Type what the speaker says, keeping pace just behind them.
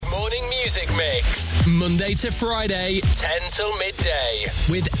Music Mix. Monday to Friday, 10 till midday.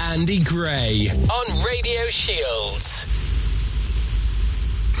 With Andy Gray on Radio Shields.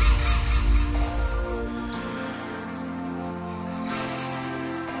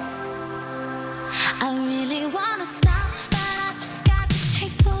 I really wanna stop, but I just got the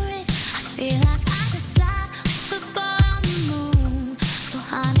taste for it. I feel like I could fly with the ball on the moon. So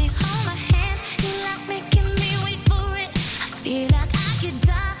honey, hold my hand, you like making me wait for it. I feel like I could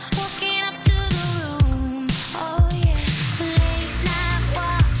die walking up to the room. Oh yeah, late night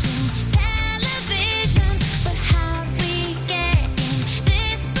watching television, but how we get in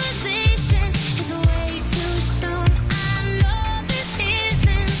this position is way too soon. I know this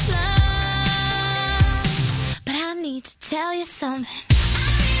isn't love, but I need to tell you something.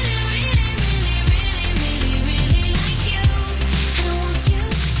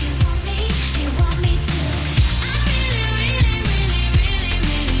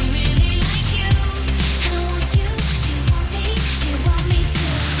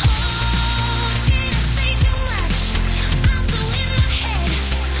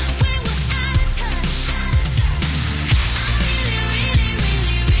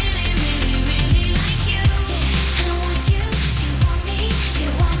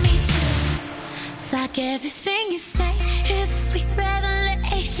 Like everything you say is a sweet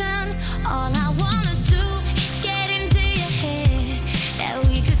revelation. All I wanna do is get into your head. That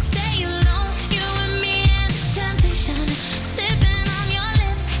we could stay alone, you and me and the temptation. Sipping on your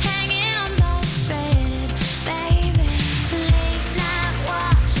lips, hanging on by a thread. Baby, late night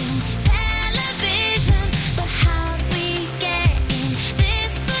watching television, but how we get in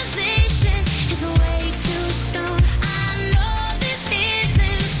this position is way too soon. I know this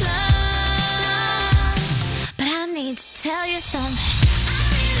isn't love, but I need to tell you something.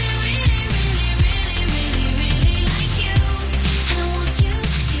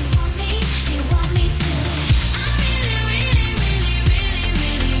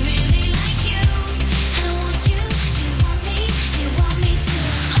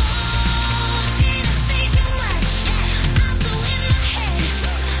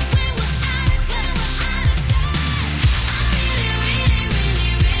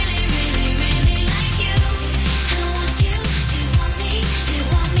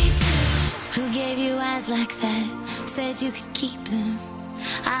 Like that, said you could keep them.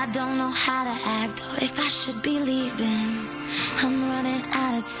 I don't know how to act or if I should be leaving. I'm running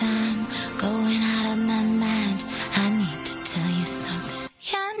out of time, going out of my mind. I need to tell you something.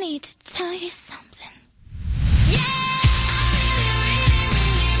 Yeah, I need to tell you something.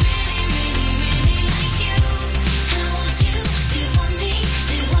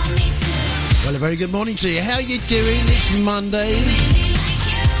 Well, a very good morning to you. How are you doing? It's Monday.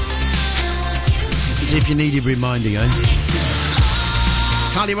 As if you needed reminding, eh?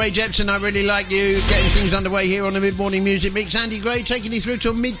 Carly Rae Jepsen, I really like you. Getting things underway here on the Mid-Morning Music Mix. Andy Gray taking you through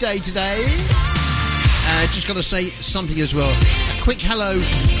till midday today. Just got to say something as well. A quick hello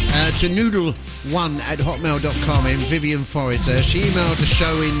to noodle1@hotmail.com and Vivian Forrest. She emailed the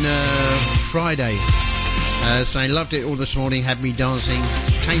show in Friday saying, loved it all this morning, had me dancing.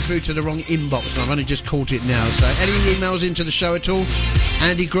 Came through to the wrong inbox and I've only just caught it now. So any emails into the show at all,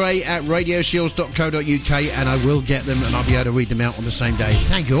 Andy Gray at radioshields.co.uk, and I will get them and I'll be able to read them out on the same day.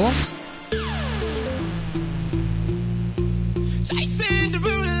 Thank you all.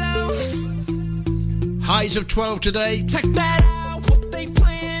 Highs of 12 today. Check that out, what they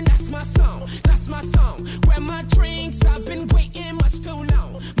playing, that's my song, that's my song. Grab my drinks, I've been waiting much too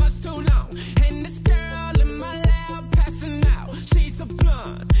long, much too long. And this girl in my lap passing out, she's a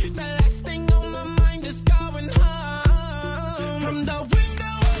blonde. The last thing on my mind is going home. From the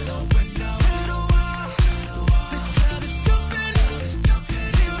window to the wall, this club is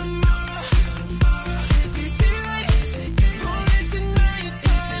jumping till tomorrow. Is it daylight? Or is it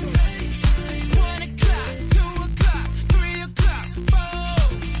nighttime? 1 o'clock, 2 o'clock, 3 o'clock,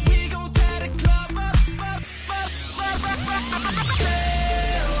 4. We gon' tie the club up.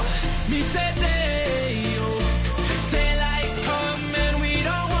 Me said daylight come and we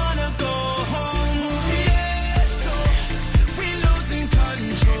don't wanna go home. Yeah, so we losing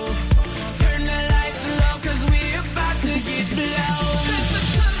control. Turn the lights low 'cause we about to get blown. Let the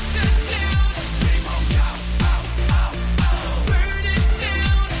sun shut down. We won't out. Burn it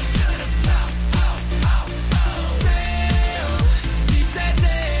down to the floor. We said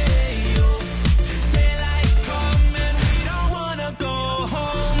daylight come and we don't wanna go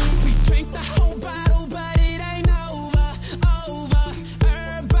home. We drank the whole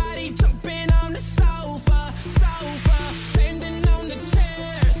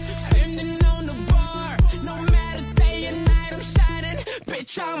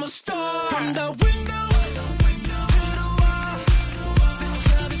I'm a star. From the window to the wall. This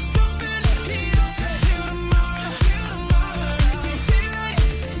club is jumping till tomorrow. Is it daylight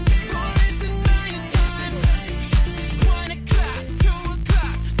or is it night time? 1 o'clock, 2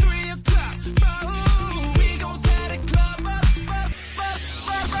 o'clock, 3 o'clock. Oh, we gon' tie the club up.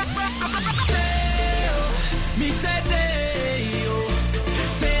 Me said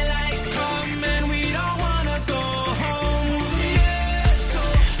daylight come and we don't wanna go home. Yeah, so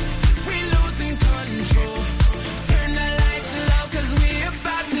we losing control. Turn the lights low 'cause we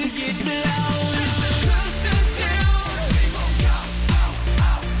about to get blown. Club shut down. We gon' go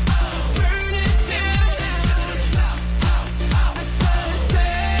out. Burn it down to the floor. I said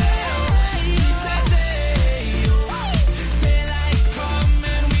he said daylight come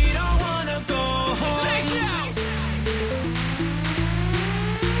and we don't wanna go home.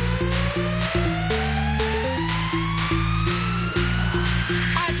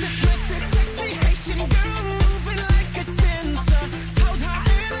 I just met this sexy Haitian girl moving like a dancer. Told her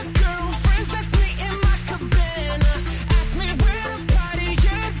and her girlfriends let's meet in my cabana. Asked me where the party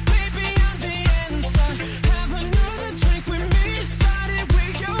at, baby I'm the answer. Have another drink with me, started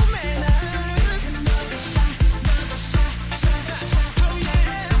with your manners. Another shot, oh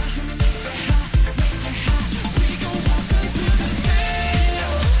yeah. We gon' walk until the day.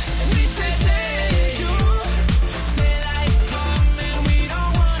 We said daylight come and we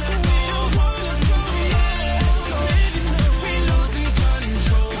don't wanna go. Yeah, so we losing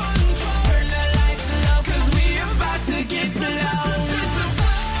control. Turn the lights low 'cause we about to get blown.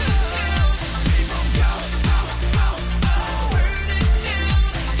 We gon' go out. Burn it down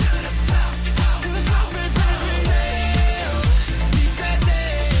to the floor. We said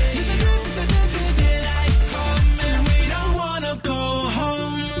daylight come and we don't wanna go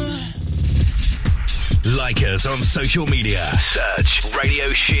home. Like us on social media. Search Radio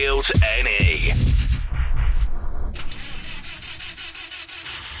Shield NE.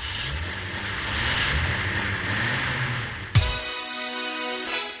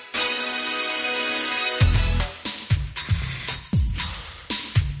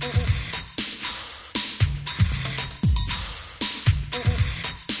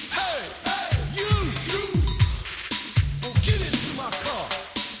 You, get into my car.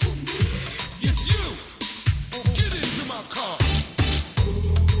 Yes, you, get into my car.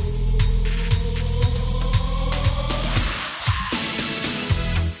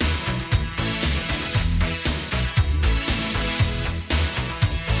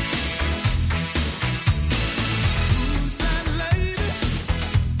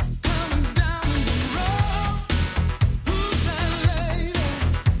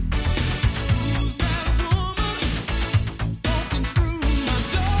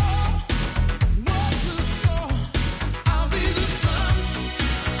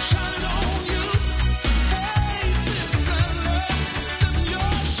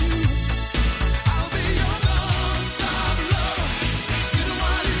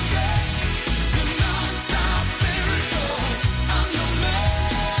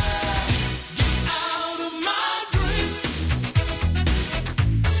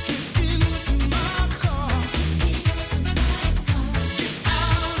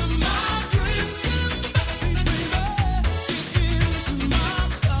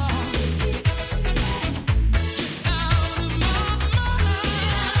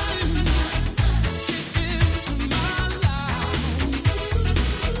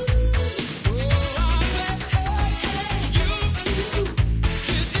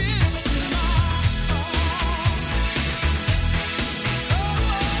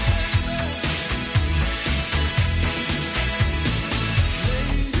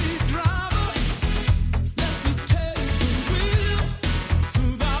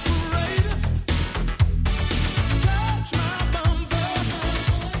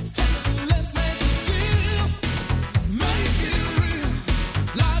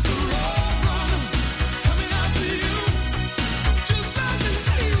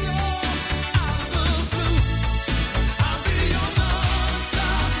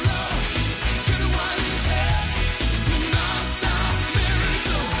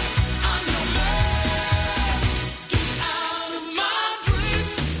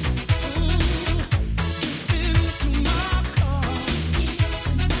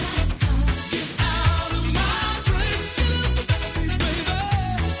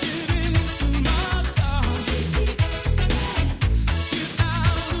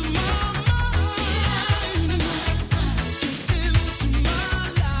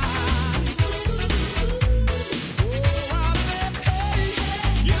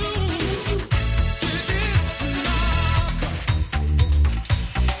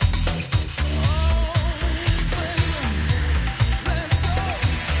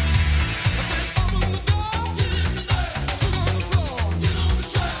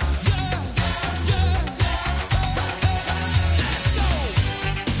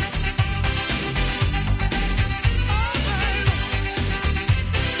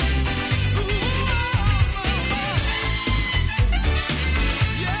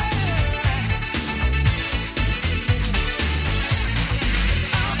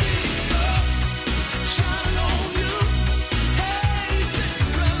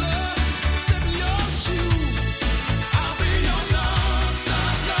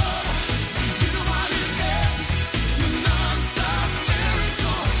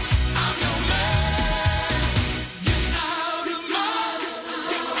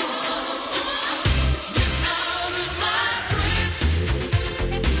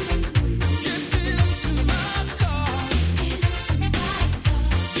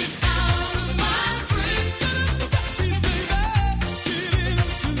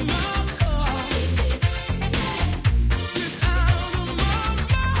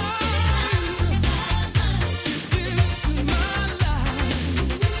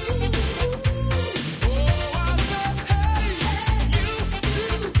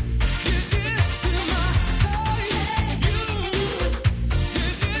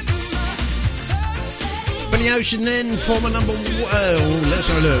 Ocean then, former number... let's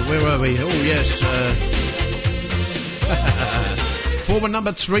have a look. Where are we? Oh, yes. Former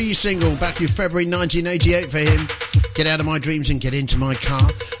number 3 single back in February 1988 for him. Get Out of My Dreams and Get Into My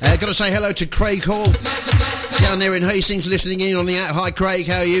Car. Got to say hello to Craig Hall down there in Hastings, listening in on the app. Hi, Craig.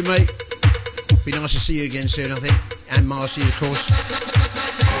 How are you, mate? Be nice to see you again soon, I think. And Marcy, of course.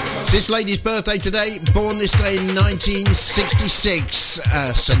 It's this lady's birthday today. Born this day in 1966.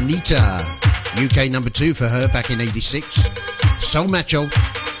 Sanita. UK number 2 for her back in 86. So macho.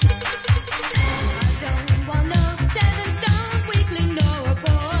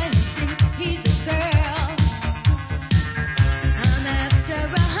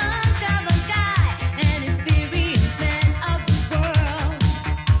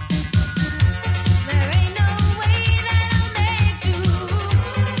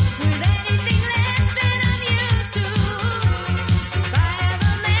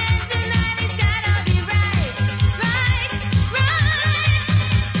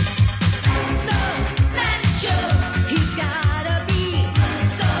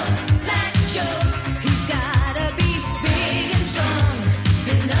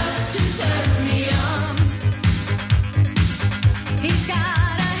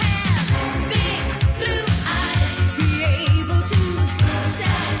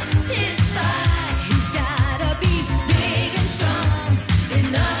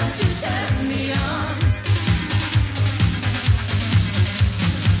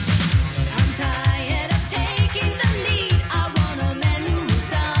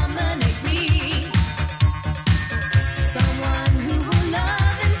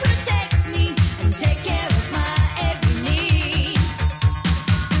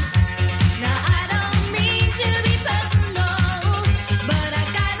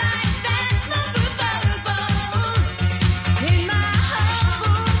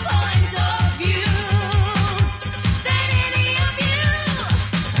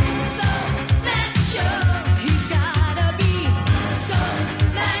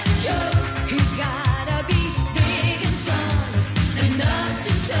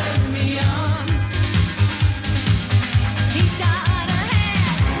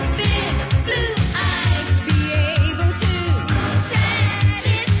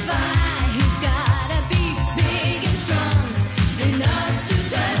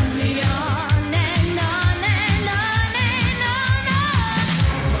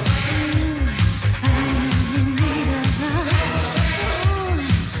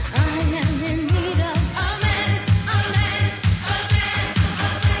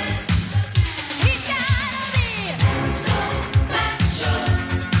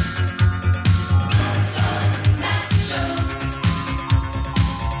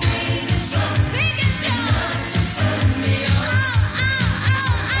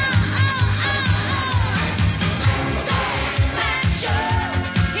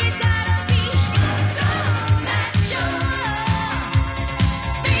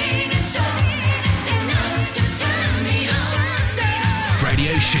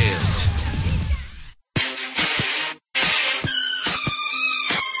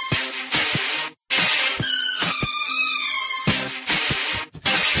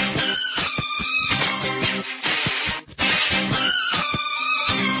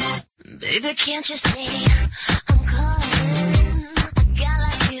 Baby, can't you see I'm calling? A guy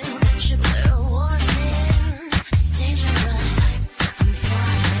like you should bear a warning. It's dangerous, I'm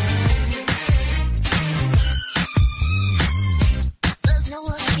falling. There's no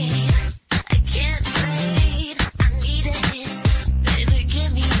escape, I can't wait. I need a hit, baby,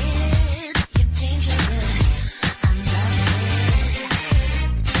 give me it. You're dangerous, I'm loving it.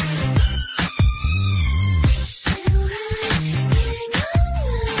 Too high, getting up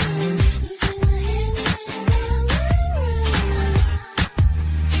down. Losing my head to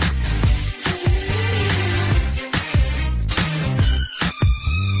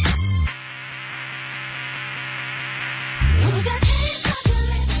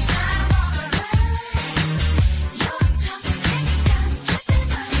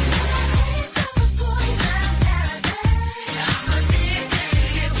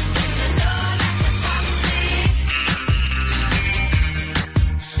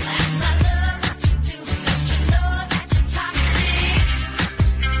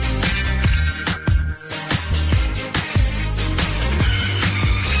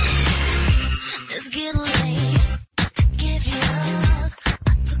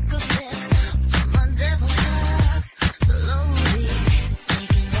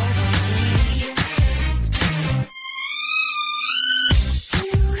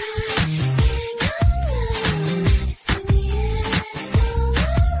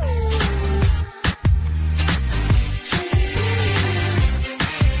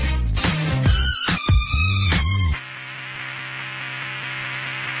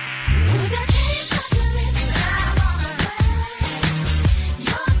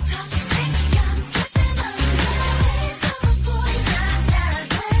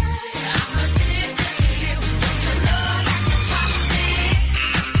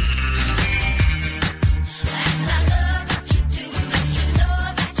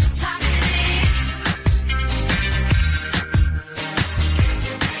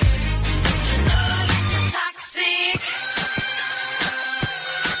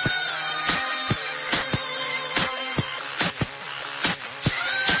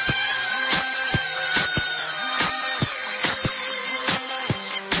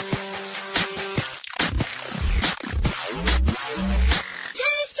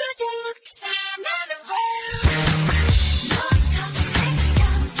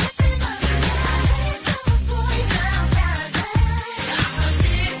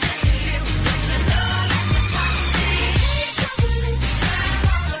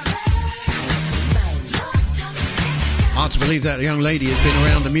believe that young lady has been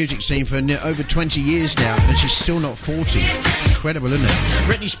around the music scene for over 20 years now, and she's still not 40. It's incredible, isn't it?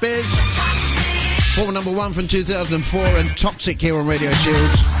 Britney Spears, former number 1 from 2004, and Toxic here on Radio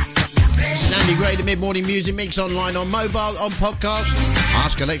Shields. This is Andy Gray, the mid-morning music mix, online, on mobile, on podcast.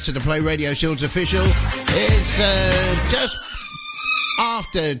 Ask Alexa to play Radio Shields official. It's just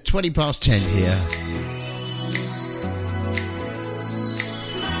after 20 past 10 here.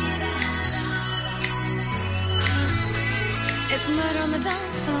 It's murder on the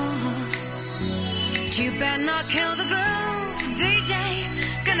dance floor. But you better not kill the groove, DJ.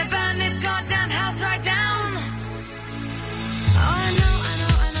 Gonna burn this goddamn house right down. Oh, I know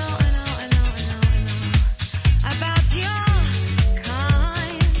about your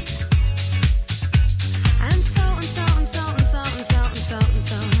kind. And so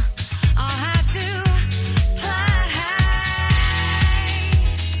I'll have to play.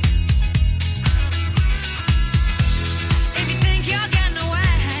 If you think you're getting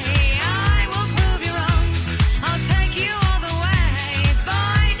away, I will prove you wrong. I'll take you all the way.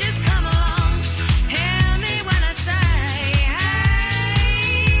 Boy, just come along. Hear me when I say, hey.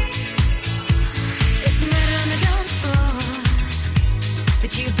 It's murder on the dance floor,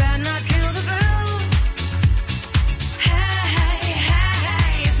 but you better not kill the groove. Hey,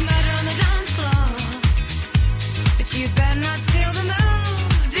 it's murder on the dance floor, but you better not steal the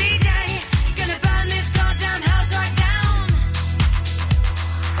moves, DJ. Gonna burn this goddamn house right down.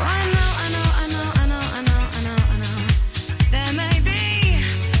 Oh, I know. There may be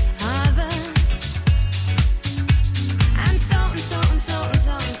others, and so.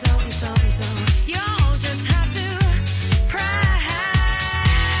 You'll just have to pray.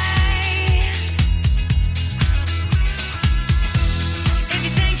 If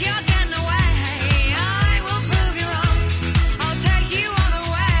you think you're getting away, I will prove you wrong. I'll take you all the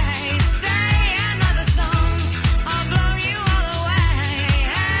way. Stay another song. I'll blow you all away.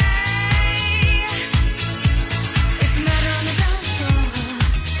 It's murder on the dance floor,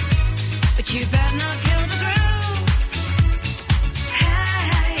 but you better not kill the groove.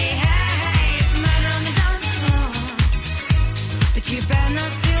 Hey, it's murder on the dance floor, but you better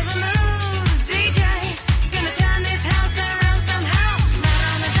not steal the moves, DJ. Gonna turn this house around somehow. Murder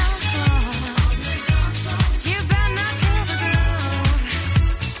on the dance floor, but you better not kill the groove.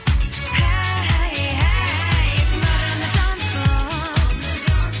 Hey, it's murder on the dance floor,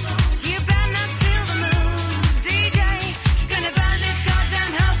 but you better not steal the moves, DJ. Gonna burn this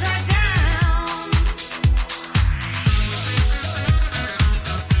goddamn house right down.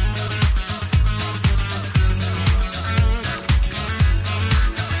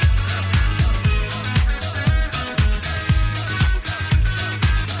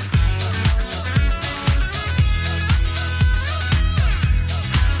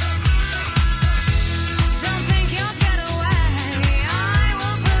 Don't think you'll get away. I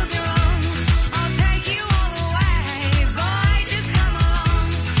will prove you wrong. I'll take you all the way. Boy, just come along.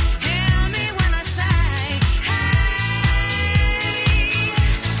 Hear me when I say, hey.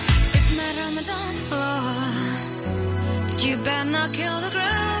 It's murder on the dance floor, but you better not kill the groove.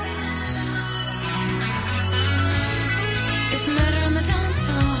 It's murder on the dance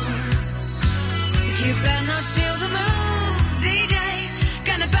floor, but you better not steal the moves, DJ.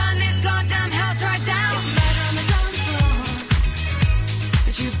 Gonna burn this goddamn house right down. It's murder on the dance floor,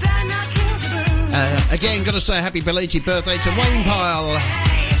 but you better not kill the groove. Again, got to say happy belated birthday to Wayne Pyle.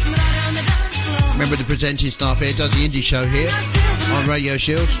 Hey, it's murder on the dance floor. Remember the presenting staff here, does the indie show here on Radio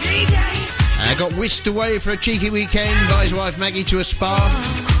Shield. DJ. Got whisked away for a cheeky weekend by his wife Maggie to a spa.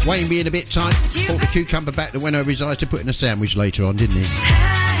 Wayne being a bit tight, brought the cucumber back that went over his eyes to put in a sandwich later on, didn't he?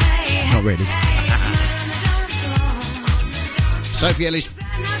 Hey, Not really. it's murder on the dance floor. Sophie Ellis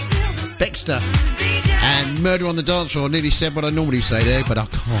Dexter DJ. and Murder on the Dance Floor. Nearly said what I normally say there, but I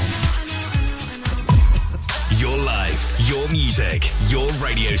can't. Your life, your music, your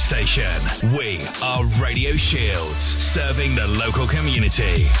radio station. We are Radio Shields, serving the local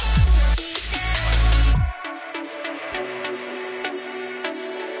community.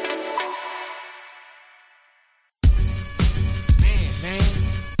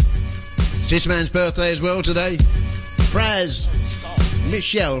 It's this man's birthday as well today. Braz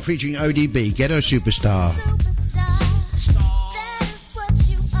Michelle featuring ODB, Ghetto Superstar.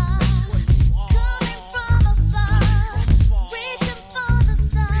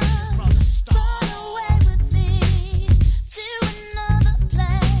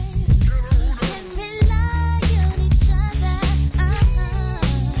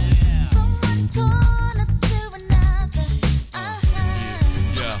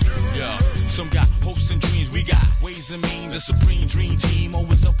 Some got hopes and dreams, we got ways and means. The supreme dream team,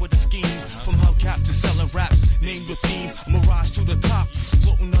 always up with a scheme. From hubcap to selling raps, name the theme. I'm a rise to the top,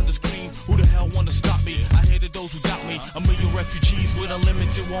 floating on the screen. Who the hell wanna stop me? I hated those who doubt me. A million refugees with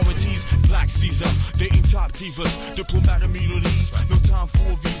unlimited warranties. Black Caesar, dating top divas, diplomatic immunities. No time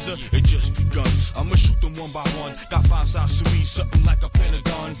for a visa, it just begun. I'ma shoot them one by one. Got 5 sides to me, something like a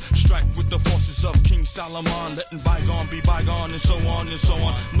pentagon. Strike with the forces of King Solomon, letting bygone be bygone, and so on and so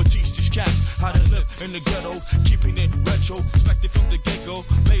on. I'ma teach these cats how to live in the ghetto, keeping it retro, expected from the get-go.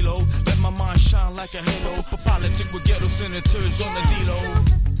 Lay low, let my mind shine like a halo. For politics with ghetto senators on the D-Lo.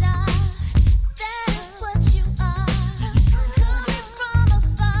 Superstar, that's what you are. Coming from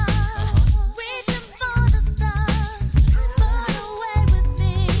afar, reaching for the stars. Run away with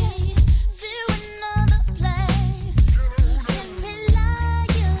me to another place. Can we lie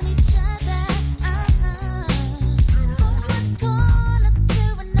on each other? From one corner to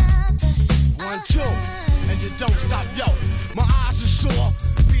another. 1, 2, and you don't stop, yo. My eyes are sore,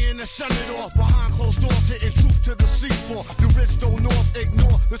 being a senator behind closed doors, hitting truth to the seafloor. The rich don't north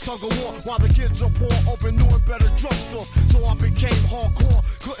ignore the tug of war while the kids are poor, open new and better drugstores. So I became hardcore,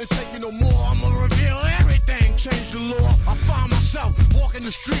 couldn't take it no more. I'ma reveal everything, change the law. I find myself walking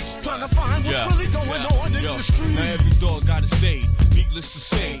the streets, trying to find what's really going on in the streets. Now every dog got his day, needless to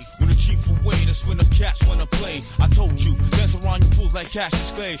say. When the chief away, that's when the cats wanna play. I told you, dance around you fools like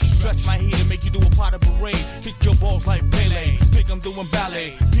Cassius Clay. Stretch my heat and make you do a pot of parade. Kick your balls like Pele, think I'm doing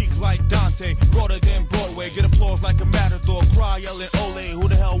ballet. Peak like Dante, broader than Broadway. Get applause like a matador, cry yelling ole. Who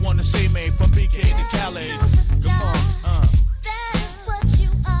the hell wanna say me? From BK to Calais. Come on, That's what you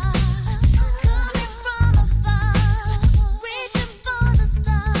are. Coming from afar, reaching for the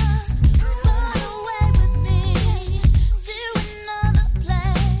stars. Run away with me to another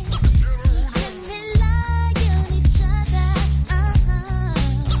place. Can we lie on each other?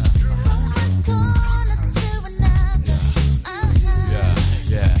 From one corner to another.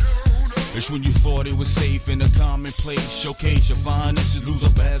 yeah. It's when you thought it was safe in a commonplace. Showcase your finances, lose a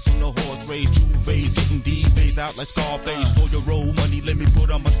bass on the horse race. 2 phase, getting D-phase out like Scarface. For your roll money, let me put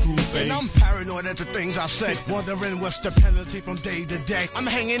on my screw face. And I'm paranoid at the things I say, wondering what's the penalty from day to day. I'm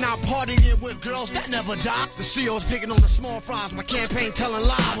hanging out partying with girls that never die. The CEO's picking on the small fries, my campaign telling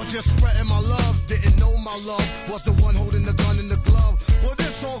lies. I was just spreading my love, didn't know my love was the one holding the gun in the glove. Well,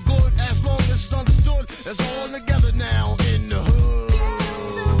 this all good as long as it's understood. It's all together now in the hood.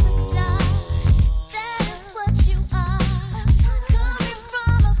 That's what you are. Coming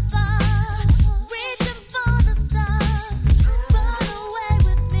from afar, reaching for the stars. Run away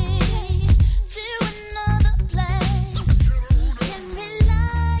with me to another place. Can we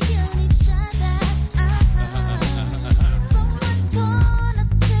lie on each other? From one corner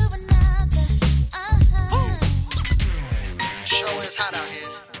to another. Sure is hot out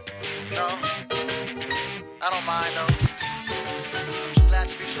here. No, I don't mind though. I'm just glad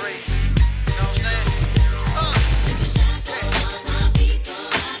to be free. You know what I'm saying?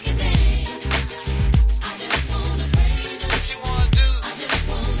 What you wanna do?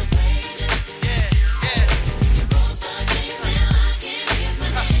 Yeah.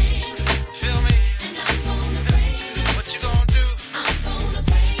 Feel me? What you gonna do?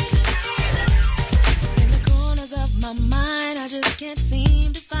 In the corners of my mind, I just can't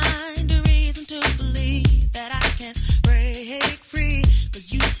seem to find a reason to believe that I can break free.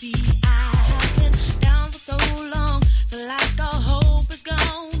 'Cause you see, I have been down for so long, feel like all hope is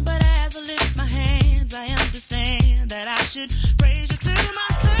gone. But as I lift my hands, I understand that I should praise you through my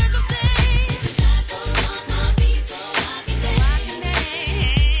circumstance. Take the shackles off my feet so I can dance.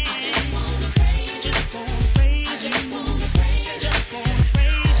 I just wanna praise you. Just wanna praise you. I just wanna praise you. Just wanna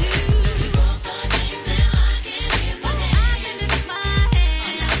praise you. You broke the chains, now I can lift my hands. I can lift my hands.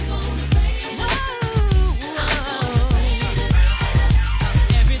 I'm not gonna praise you.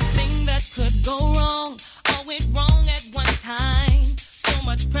 Everything that could go wrong, all went wrong at one time. So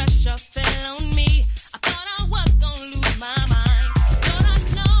much pressure fell on me. I thought I was gonna lose my mind. Thought I'd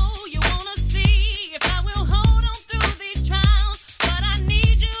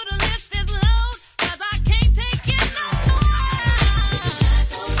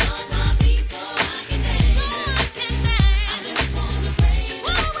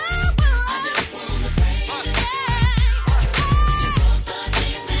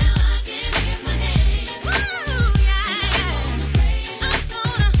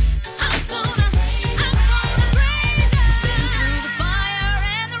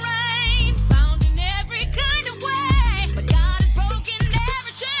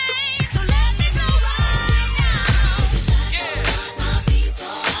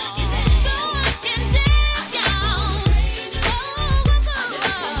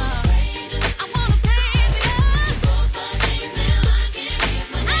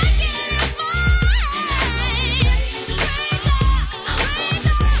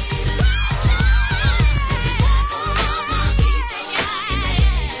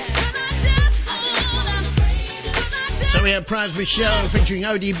we have Praz Michelle featuring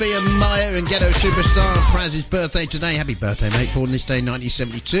ODB and Maya and Ghetto Superstar. Praz's birthday today. Happy birthday, mate. Born this day in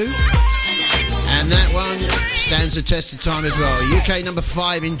 1972. And that one stands the test of time as well. UK number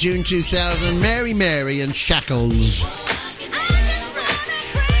 5 in June 2000. Mary Mary and Shackles.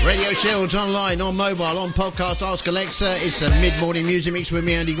 Radio Shields online, on mobile, on podcast, Ask Alexa. It's a mid-morning music mix with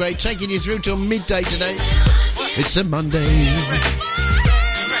me, Andy Gray, taking you through till midday today. It's a Monday.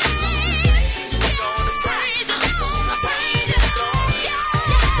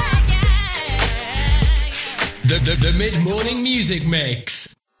 The mid-morning music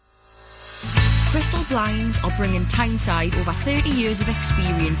mix. Crystal Blinds are bringing Tyneside over 30 years of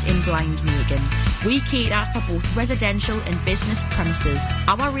experience in blind making. We cater for both residential and business premises.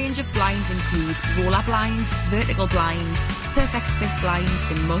 Our range of blinds include roller blinds, vertical blinds, perfect fit blinds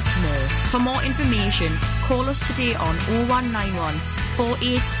and much more. For more information, call us today on 0191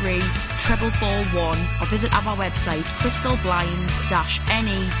 483 4441 or visit our website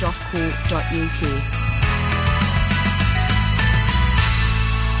crystalblinds-ne.co.uk.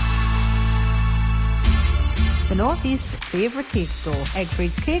 The North East's favourite cake store,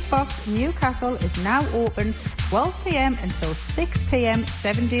 Egfried Cake Box, Newcastle, is now open 12 p.m. until 6 p.m.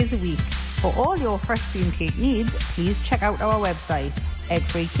 7 days a week. For all your fresh cream cake needs, please check out our website,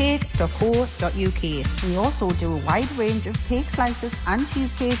 egfriedcake.co.uk. We also do a wide range of cake slices and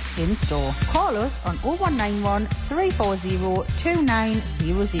cheesecakes in store. Call us on 0191 340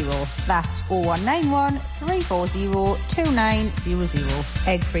 2900. That's 0191 340 2900.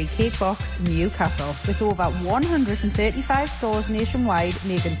 Egfried Cake Box, Newcastle, with over 135 stores nationwide,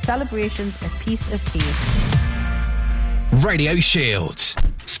 making celebrations a piece of cake. Radio Shields,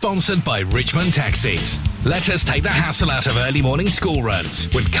 sponsored by Richmond Taxis. Let us take the hassle out of early morning school runs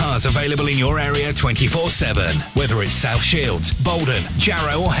with cars available in your area 24/7. Whether it's South Shields, Bolden,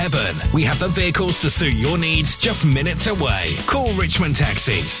 Jarrow or Hebburn, we have the vehicles to suit your needs just minutes away. Call Richmond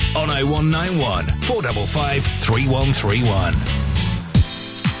Taxis on 0191 455 3131.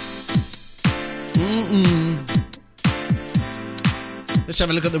 Let's have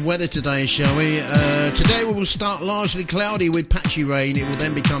a look at the weather today, shall we? Today we will start largely cloudy with patchy rain. It will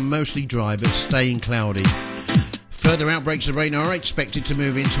then become mostly dry, but staying cloudy. Further outbreaks of rain are expected to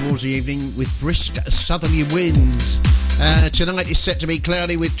move in towards the evening with brisk southerly winds. Tonight is set to be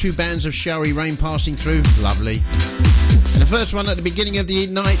cloudy with 2 bands of showery rain passing through. Lovely. And the first one at the beginning of the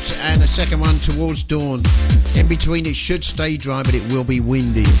night and the second one towards dawn. In between it should stay dry, but it will be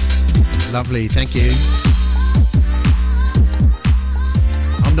windy. Lovely, thank you.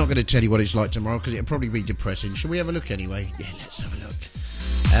 I'm not going to tell you what it's like tomorrow because it'll probably be depressing. Shall we have a look anyway? Yeah, let's have a look.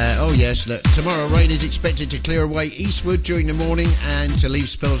 Oh yes, look, tomorrow rain is expected to clear away eastward during the morning and to leave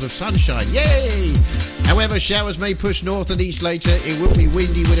spells of sunshine. Yay! However, showers may push north and east later. It will be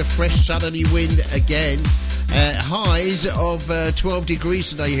windy with a fresh southerly wind again. Highs of 12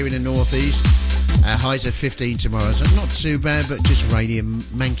 degrees today here in the northeast. Highs of 15 tomorrow, so not too bad, but just rainy and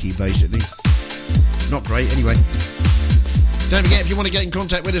manky basically. Not great anyway. Don't forget, if you want to get in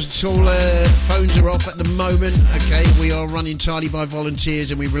contact with us at all, phones are off at the moment. Okay, we are run entirely by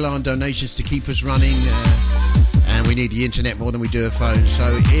volunteers and we rely on donations to keep us running. And we need the internet more than we do a phone.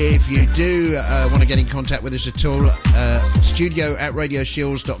 So if you do want to get in contact with us at all,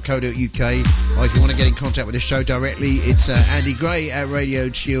 studio@radioshields.co.uk, or if you want to get in contact with the show directly, it's Andy Gray at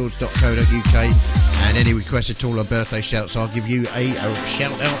radioshields.co.uk. And any requests at all or birthday shouts, I'll give you a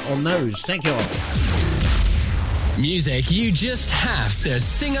shout out on those. Thank you all. Music you just have to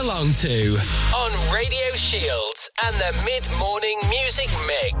sing along to on Radio Shields and the Mid-Morning Music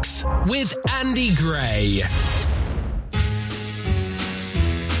Mix with Andy Gray.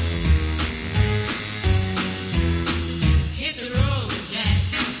 Hit the road, Jack.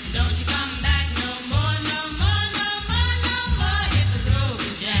 Don't you come back no more, no more, no more, no more. Hit the road,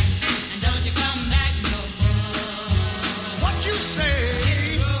 Jack. And don't you come back no more. What you say?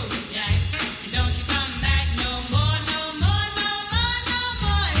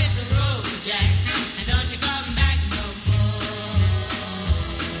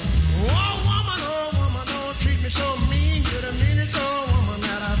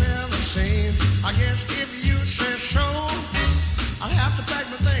 I guess if you say so, I'll have to pack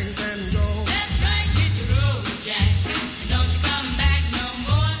my things and go. That's right, hit the road, Jack. And don't you come back no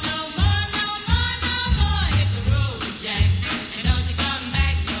more, no more, no more, no more. Hit the road, Jack. And don't you come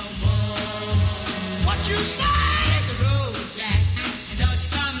back no more. What you say? Hit the road, Jack. And don't you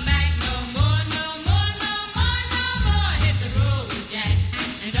come back no more, no more, no more, no more. Hit the road, Jack.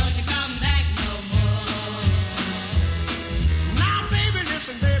 And don't you come back no more. Now, baby,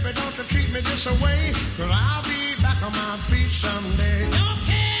 listen, baby, don't you treat me this away, 'cause I'll be back on my feet someday. Don't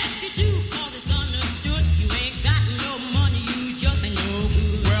care if you do, 'cause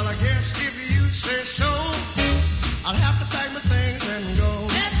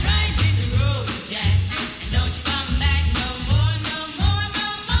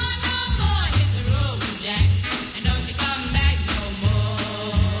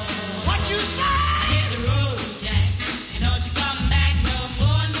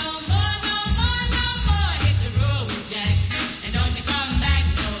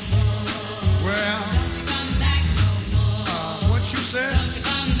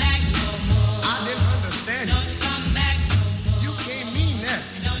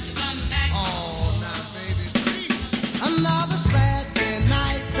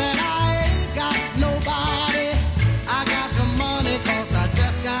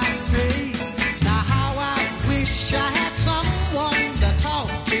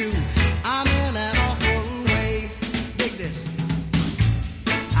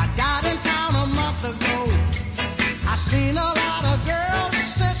seen a lot of girls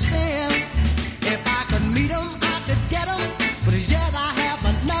since then. If I could meet them, I could get them, but as yet I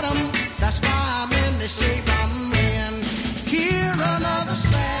haven't met them. That's why I'm in the shape I'm in. Here another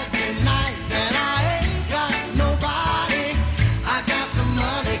Saturday night, and I ain't got nobody. I got some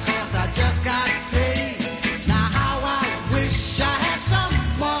money 'cause I just got paid. Now how I wish I had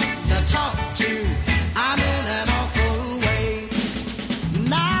someone to talk to. I'm in an awful way.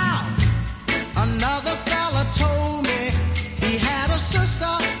 Now another fella told me he had a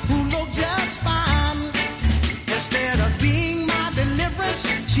sister who looked just fine. Instead of being my deliverance,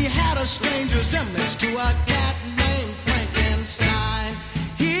 she had a stranger's image to a cat named Frankenstein.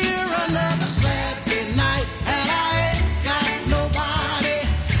 Here another Saturday night, and I ain't got nobody.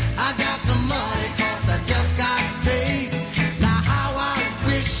 I got some money 'cause I just got paid. Now how I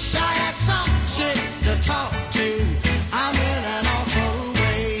wish I had some shit to talk to. I'm in an awful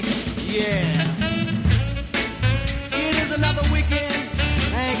way, yeah. It is another weekend,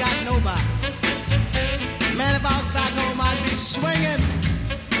 I ain't got nobody. Man, if I was back home, I'd be swinging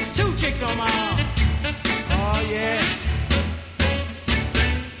 2 chicks on my arm. Oh, yeah.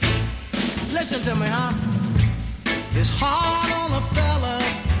 Listen to me, huh? It's hard on a fella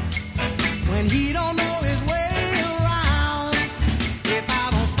when he don't know his way around. If I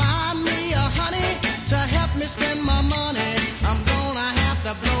don't find me a honey to help me spend my money, I'm gonna have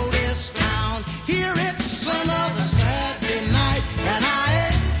to blow this town. Here it's another Saturday night, and I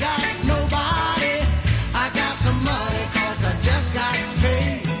ain't got nobody. I got some money 'cause I just got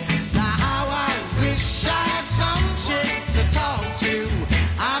paid. Now how I wish I had some shit to talk to.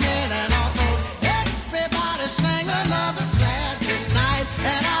 I'm in an awful. Everybody sing another Saturday night,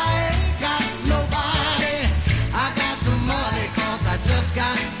 and I ain't got nobody. I got some money 'cause I just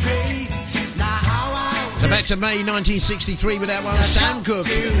got paid. Now how I So back to May 1963 with that one, Sam Cooke,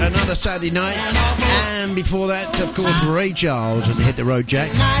 another Saturday night. And before that, of course, Ray Charles and Hit the Road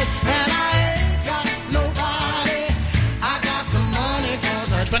Jack. night, and I ain't got nobody. I got some money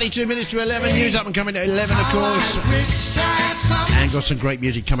 'cause I 22 minutes to 11, news up and coming at 11, of course. wish I had some. And got some great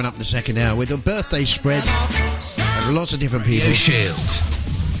music coming up in the second hour with a birthday spread of lots of different people. Radio Shields.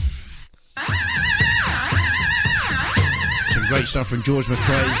 Some great stuff from George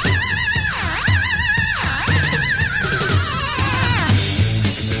McRae.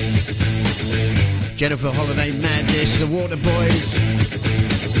 Jennifer Holiday, Madness, the Water Boys.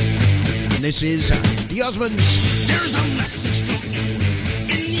 And this is the Osmonds. There's a message from you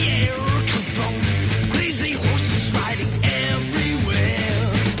in the air, come from crazy horses riding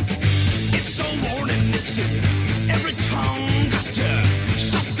everywhere. It's so warning, it's in every tongue. Got to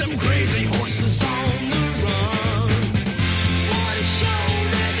stop them crazy horses on the run. What a show,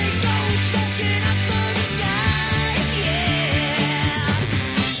 there they go, smoking up the sky, yeah.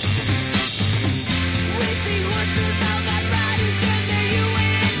 Crazy horses all got riders under you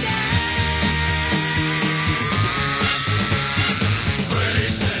and I.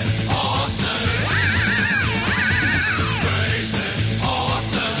 Crazy horses. Crazy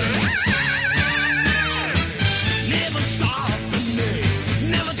horses. Never stop and they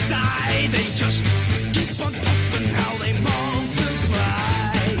never die. They just keep on pumping how they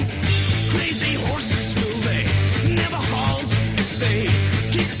multiply. Crazy horses, will they never halt? If they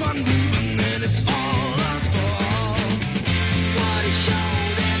keep on moving, then it's all a fall. What a show,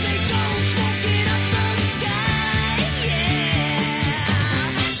 there they go, smoking up the sky, yeah.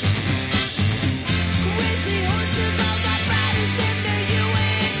 Crazy horses all got riders under you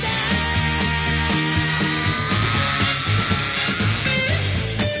and I.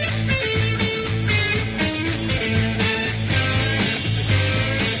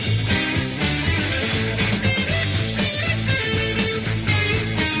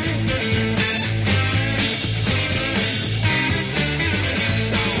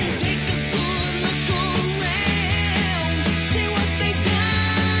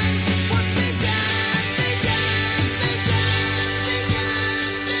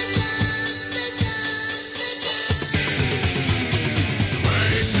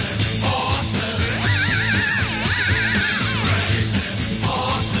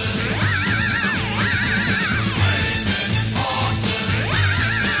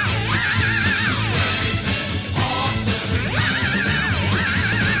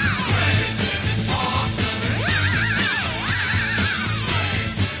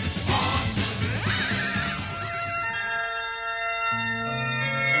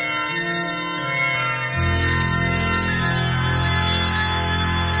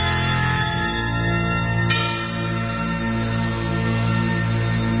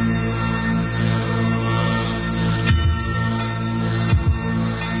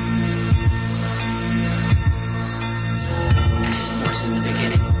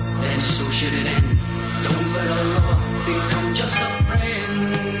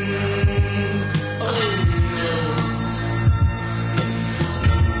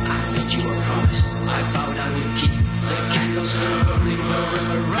 I vowed I would keep the candle still burning, the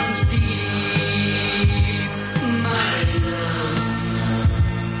river runs deep, my love.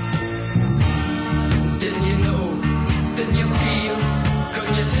 Didn't you know, didn't you feel,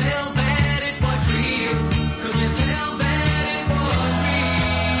 couldn't you tell that it was real, couldn't you tell that it was real?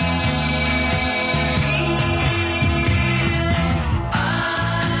 I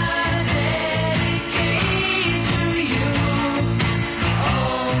dedicate to you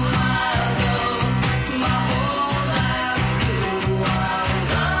all my love, my whole life through. I'll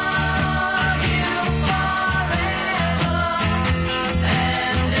love you forever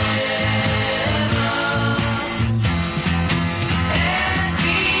and ever.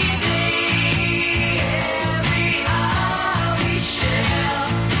 Every day, every hour we share,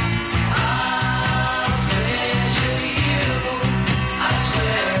 I'll treasure you. I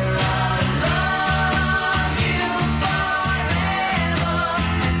swear I'll love you forever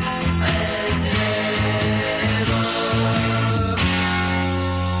and ever.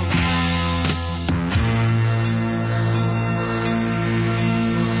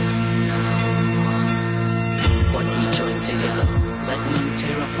 What we join together, let none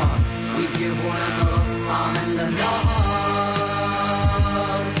tear apart. We give one another our hand and our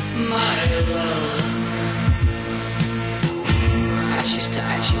heart, my love. Ashes to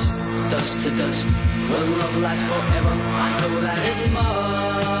ashes, dust to dust. Will love last forever? I know that it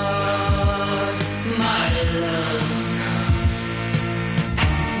must, my love.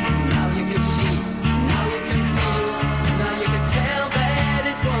 Now you can see, now you can feel, now you can tell that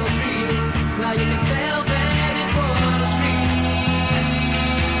it was real. Now you can tell that it was real.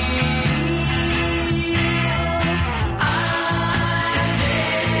 I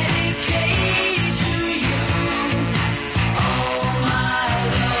dedicate to you all my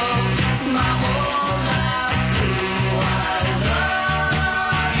love, my whole life through. I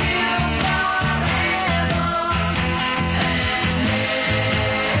love you forever and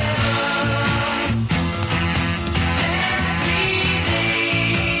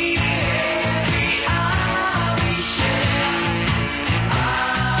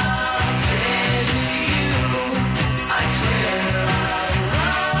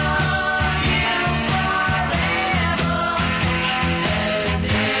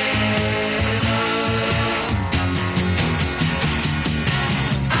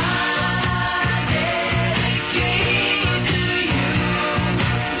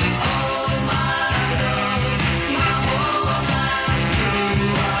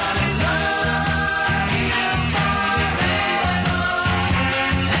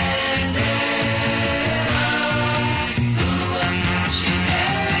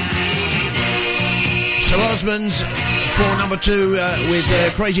So Osmonds for number 2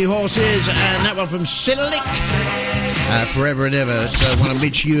 with Crazy Horses, and that one from Silic, Forever and Ever. It's one of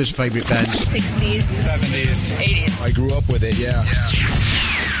Mitch Hewer's favourite bands. 60s, 70s, 80s. I grew up with it, yeah.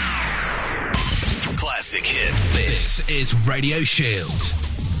 Classic hits. This is Radio Shield.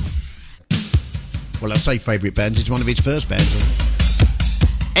 Well, I say favourite bands, it's one of his first bands.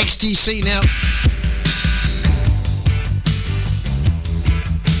 XTC now.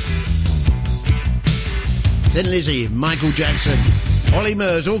 Thin Lizzy, Michael Jackson, Ollie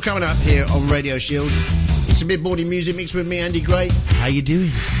Murs, all coming up here on Radio Shields. It's a mid-morning music mix with me, Andy Gray. How you doing?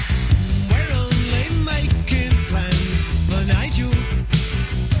 We're only making plans for Nigel.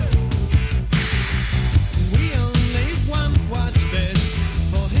 We only want what's best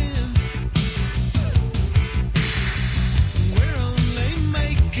for him. We're only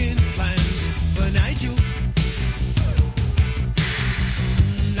making plans for Nigel.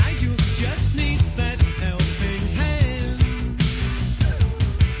 Nigel just needs that helping hand.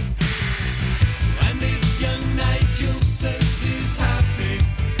 And if young Nigel says he's happy,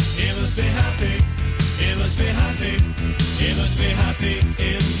 he must be happy. He must be happy. He must be happy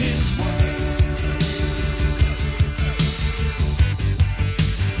in his world.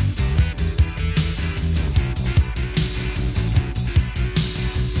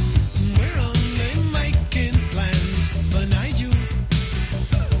 We're only making plans for Nigel.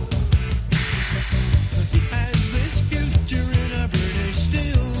 He has this future in a British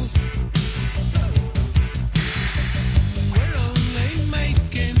still. We're only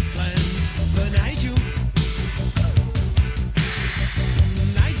making plans for Nigel.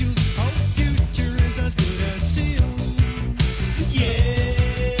 Nigel's whole future is as good as sealed. Yeah,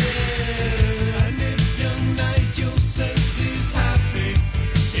 and if young Nigel says he's happy,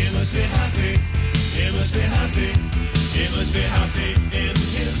 he must be happy. He must be happy. He must be happy in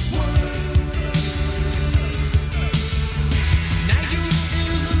his world. Nigel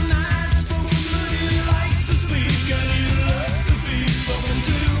is a nice spoken man. He likes to speak and he loves to be spoken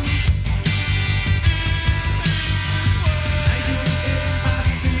to.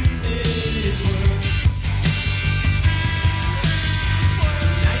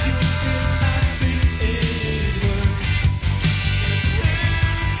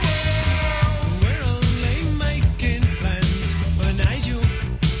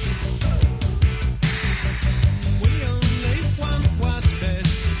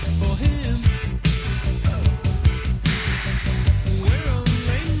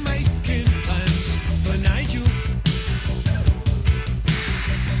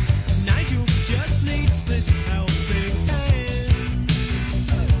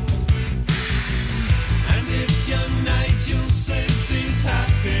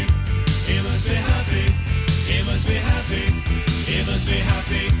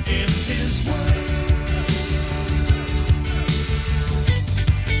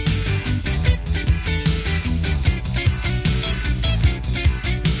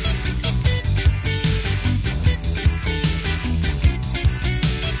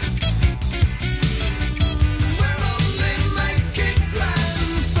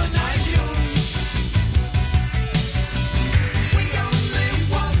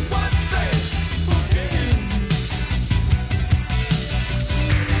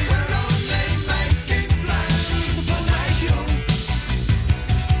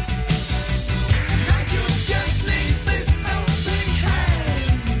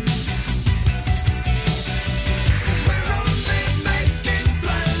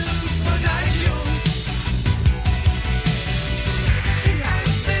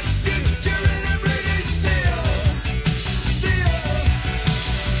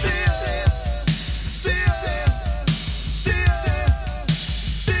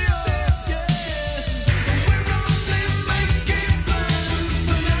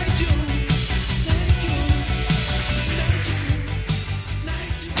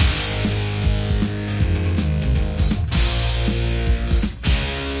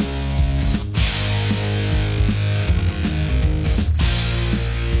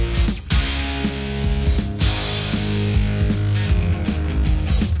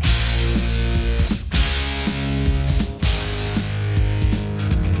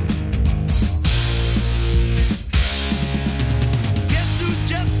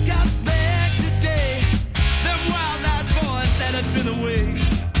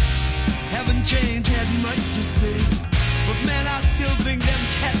 haven't changed, had much to say. But man, I still think them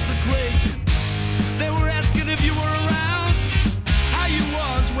cats are crazy. They were asking if you were around, how you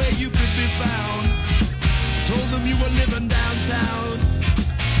was, where you could be found. Told them you were living downtown,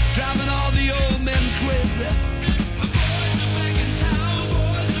 driving all the old men crazy. The boys are back in town,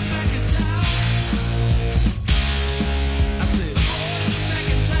 boys are back in town. I said, the boys are back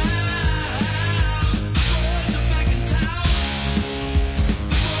in town, the boys are back in town.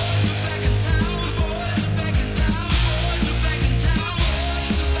 The boys are back in town, the boys are back in town, boys are back in town, boys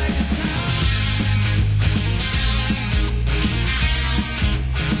are back in town.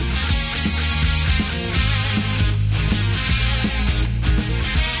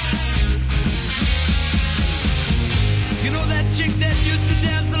 You know that chick that used to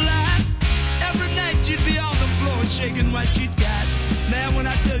dance a lot? Every night she'd be on the floor shaking what she'd got. Man, when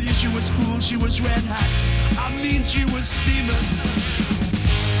I tell you she was cool, she was red hot. I mean, she was steaming.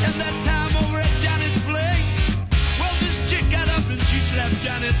 And that time over at Johnny's place, well, this chick got up and she slapped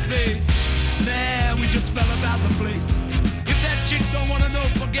Johnny's face. Man, we just fell about the place. If that chick don't wanna know,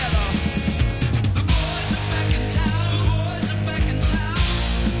 forget her. The boys are back in town, the boys are back in town.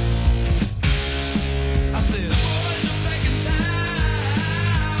 I said, the boys are back in town,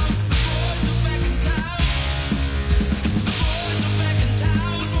 the boys are back in town. The boys are back in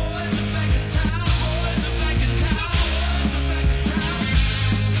town, the boys are back in town, the boys are back in town, the boys are back in town.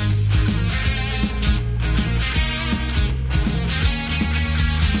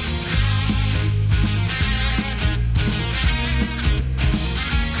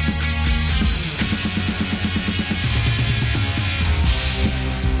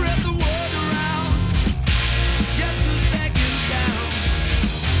 Spread the word around. Guess who's back in town?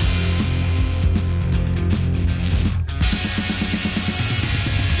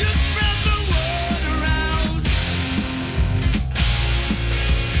 You spread the word around.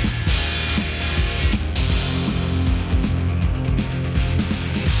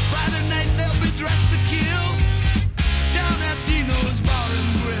 Friday night they'll be dressed to kill down at Dino's Bar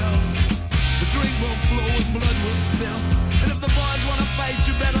and Grill. The drink will flow and blood will spill. And if the boys wanna fight,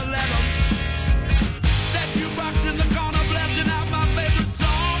 you better let them. That jukebox in the corner blasting out my favorite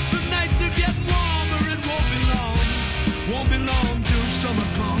song. The nights are getting warmer, it won't be long. Won't be long till summer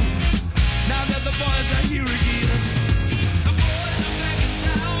comes. Now that the boys are here again. The boys are back in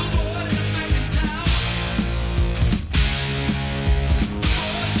town, boys are back in town. The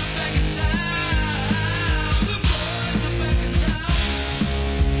boys are back in town. The boys are back in town.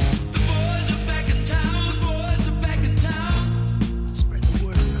 The boys are back in town. The boys are back in town. Spread the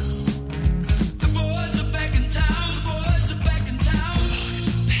word around. The boys are back in town. The boys are back in town.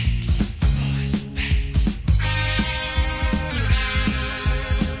 Boys are back. Boys are back.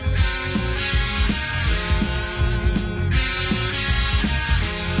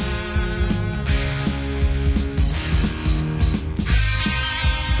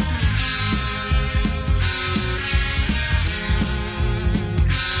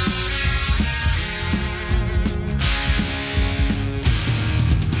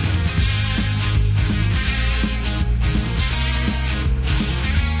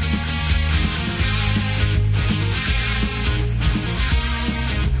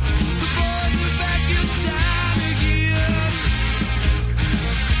 The boys are back in town again.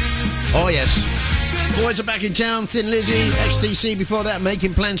 Oh, yes. Boys are back in town. Thin Lizzy, XTC before that,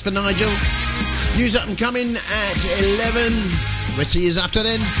 making plans for Nigel. Use Up and Coming at 11. We'll see you after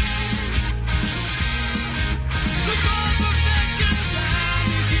then.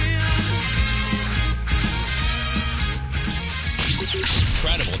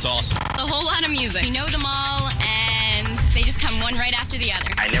 Incredible, it's awesome. A whole lot of music. You know them all, and they just come one right after the other.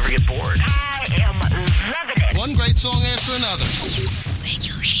 I never get bored. I am loving it. One great song after another.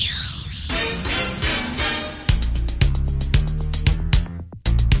 Radio Shields.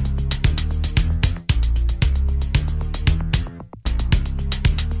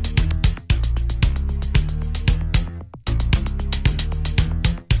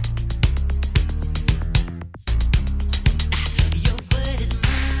 Your word is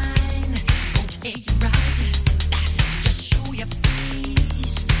mine, won't take you right. Just show your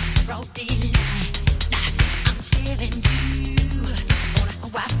face, broad daylight. I'm telling you,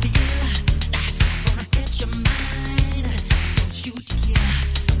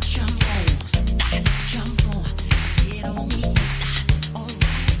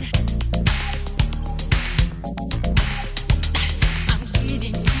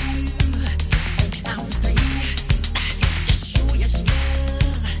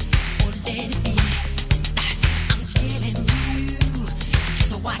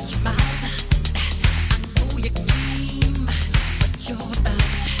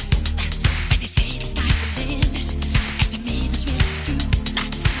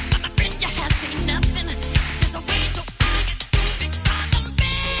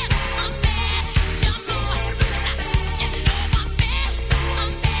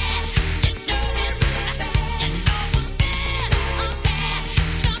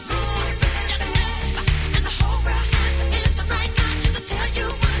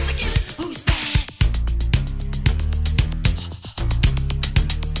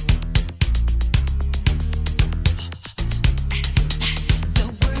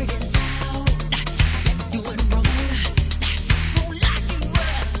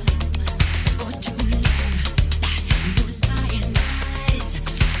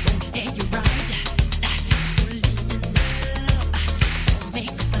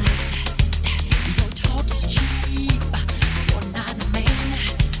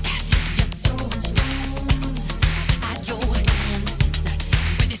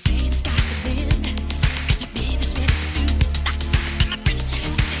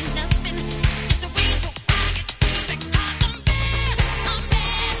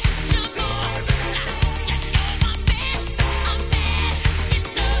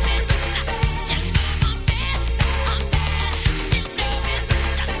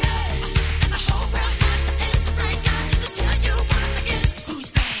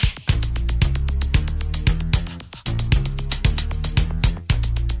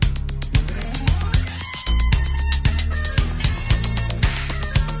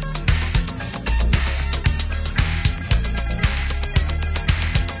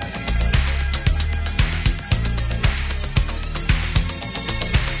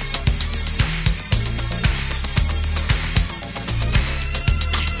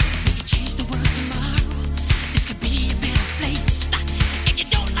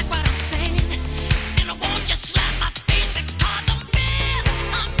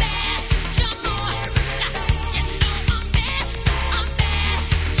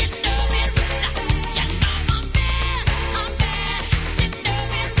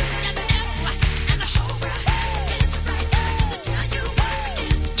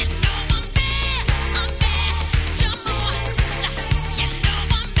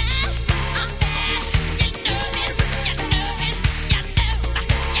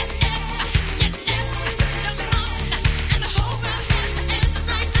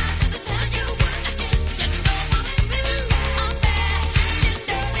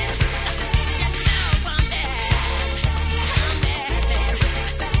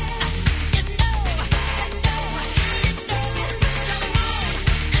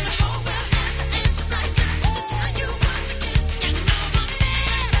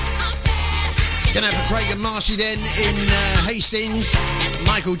 Gonna have for Craig and Marcy then in Hastings.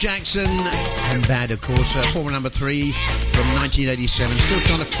 Michael Jackson and Bad, of course. Former number 3 from 1987. Still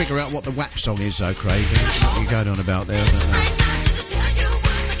trying to figure out what the WAP song is, though, Craig. What are you going on about there?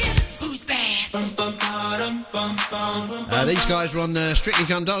 These guys were on Strictly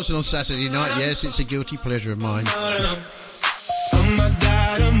Come Dancing on Saturday night. Yes, it's a guilty pleasure of mine.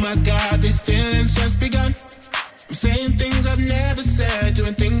 Oh my God, these feelings just begun. I'm saying things I've never said,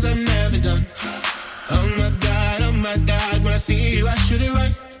 doing things I've never done. Oh my God, when I see you I should it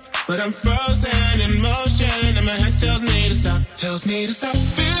right. But I'm frozen in motion and my head tells me to stop. Tells me to stop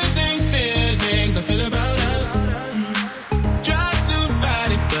feeling feelings I feel about us. Try to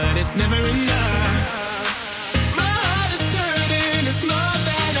fight it but it's never enough.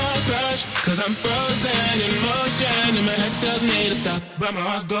 Cause I'm frozen in motion and my head tells me to stop, but my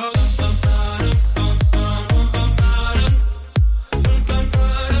heart goes.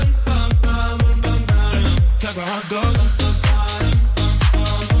 Cause my heart goes.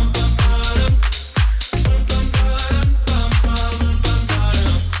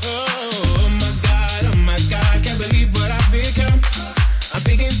 Oh my God, can't believe what I've become. I'm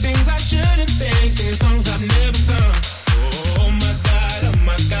thinking things I shouldn't think, singing songs I've never sung. Oh my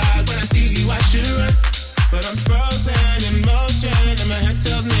God, when I see you I should run. But I'm frozen in motion and my head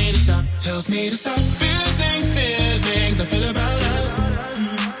tells me to stop. Tells me to stop feeling feelings I feel about us.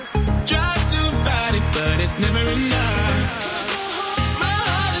 Try to fight it but it's never enough. My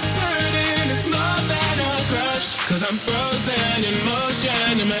heart is hurting, it's more than a crush. Cause I'm frozen in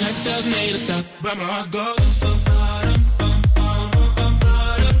motion and my head tells me to stop, but my heart goes.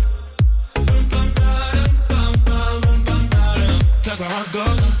 Cause my heart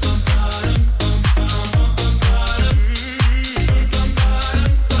goes.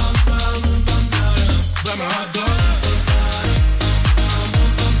 But my heart goes.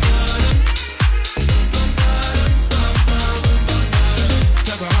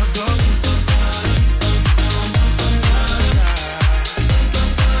 Cause my heart goes.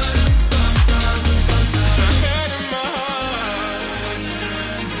 My head and my heart.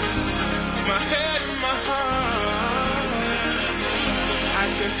 My head and my heart. I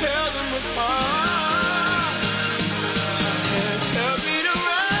can tell them apart. Can't tell me to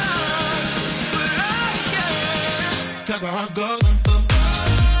run, but I can. Cause my heart goes.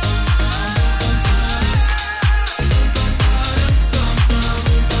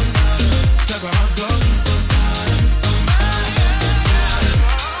 Cause my heart goes.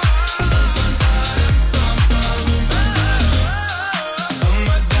 Oh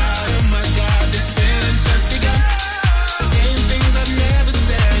my God, this feeling's just begun. Saying things I've never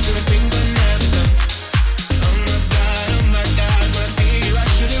said, doing things I've never done. Oh my God, when I see you I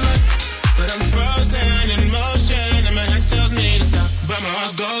should it right. But I'm frozen in motion and my head tells me to stop, but my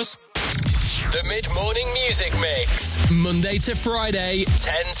heart goes. The Mid-Morning Music Mix. Monday to Friday,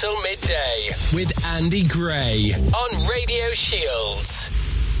 10 till midday. With Andy Gray. On Radio Shields.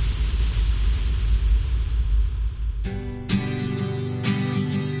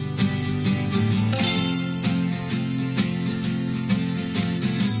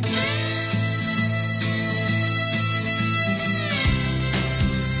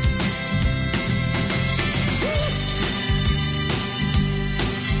 Oh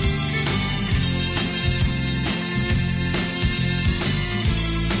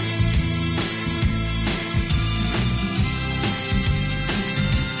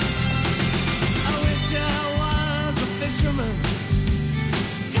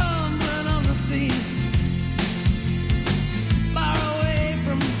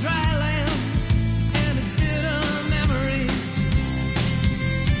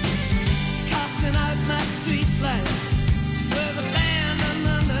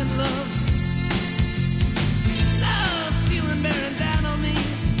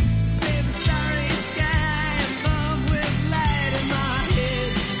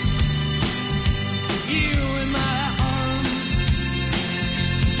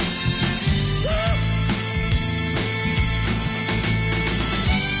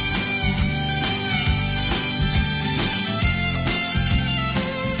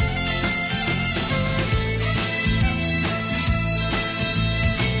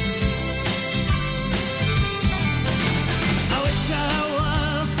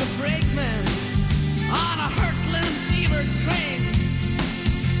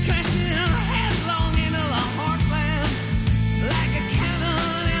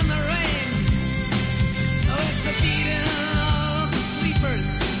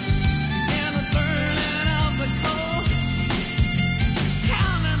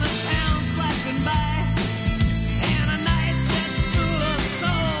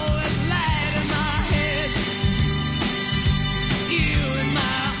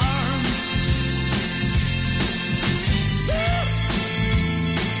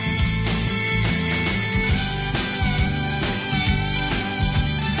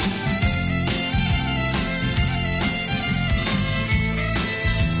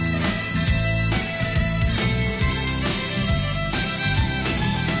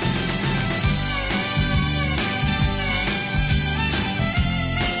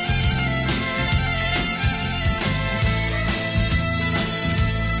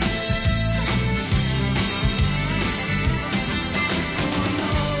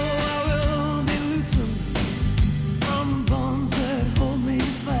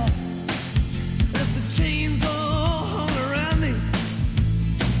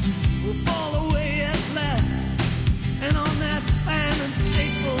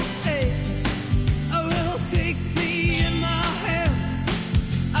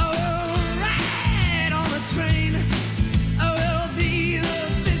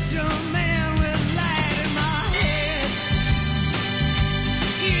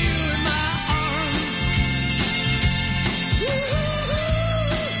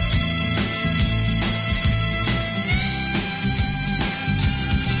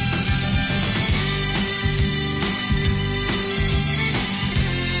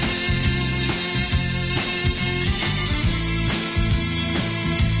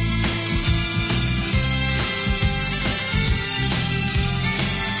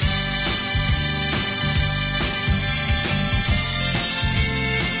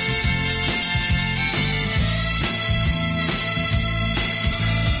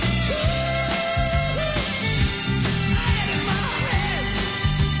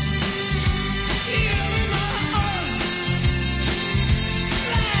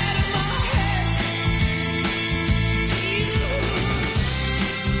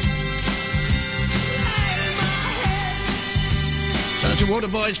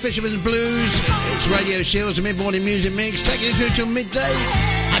Waterboys, Fisherman's Blues. It's Radio Shields, the mid-morning music mix, taking you through till midday.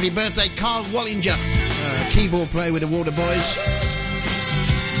 Happy birthday, Carl Wallinger, keyboard player with the Waterboys.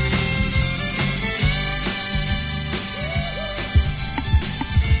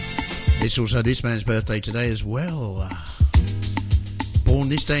 It's also this man's birthday today as well. Born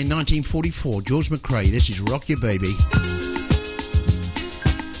this day in 1944, George McRae. This is Rock Your Baby.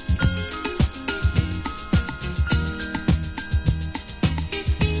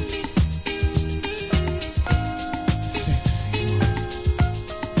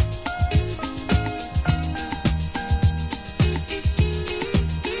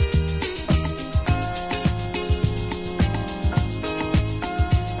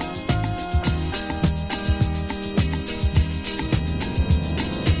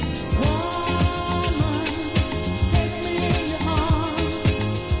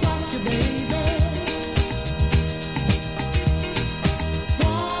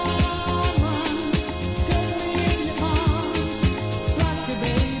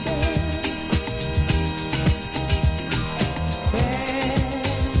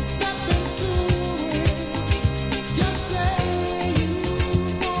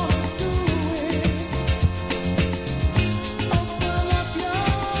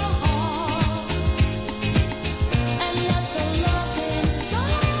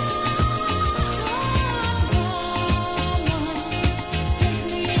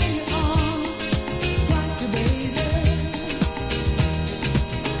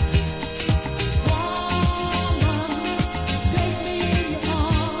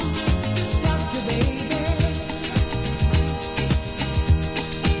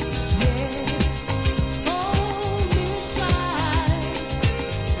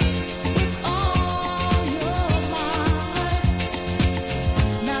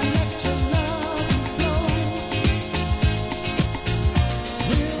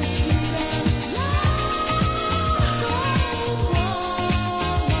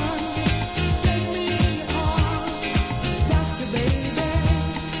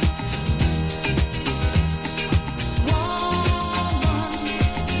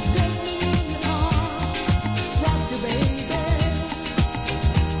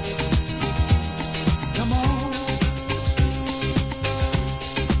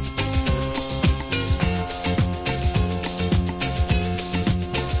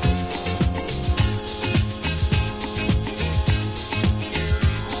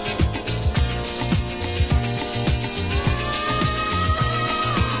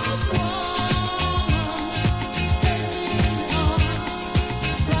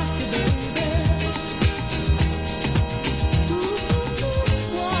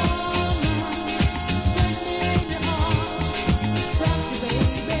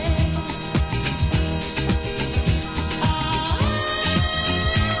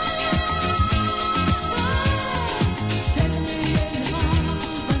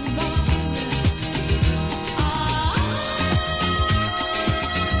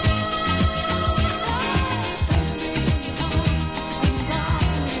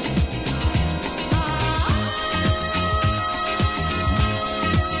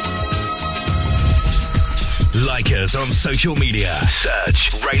 Like us on social media.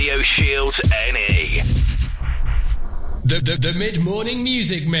 Search Radio Shields NE. The mid-morning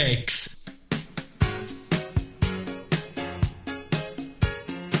music mix.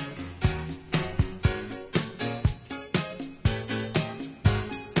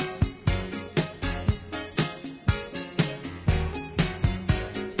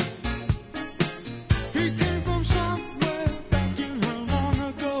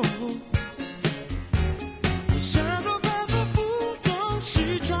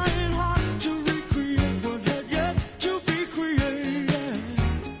 Trying hard to recreate what had yet to be created.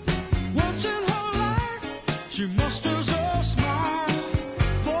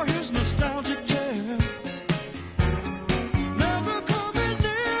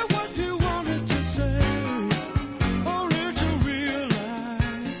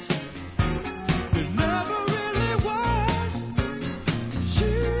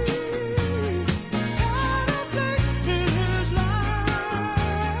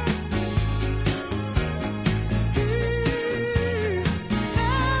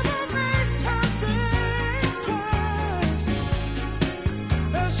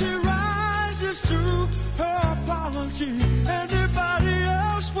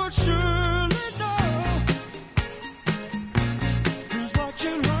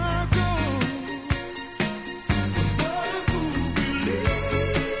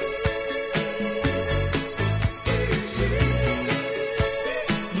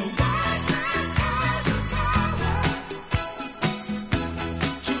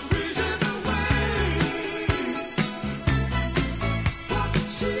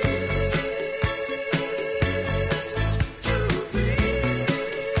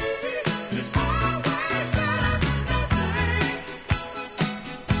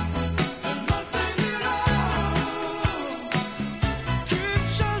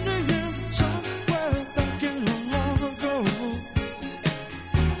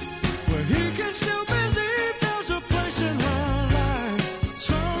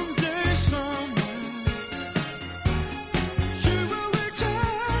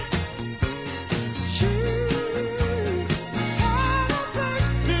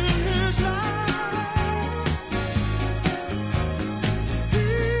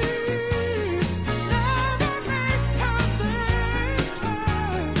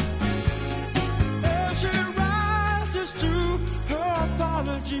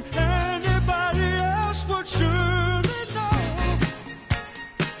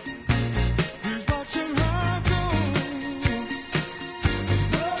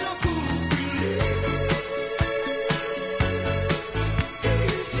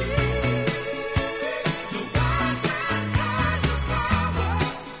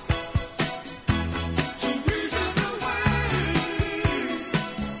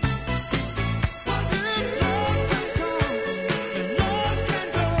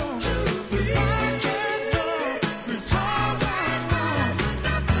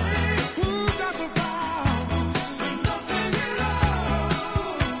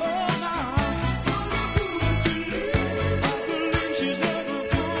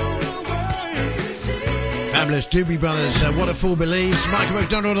 Doobie Brothers, What a Fool Believes. Michael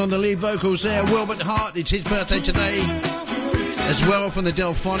McDonald on the lead vocals there. Wilbert Hart, it's his birthday today as well, from the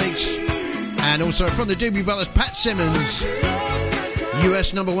Delphonics. And also from the Doobie Brothers, Pat Simmons,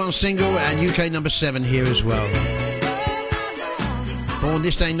 US #1 single and UK #7 here as well. Born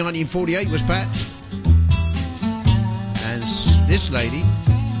this day in 1948 was Pat. And this lady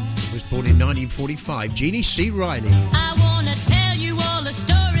was born in 1945, Jeannie C. Riley. I want to tell you all a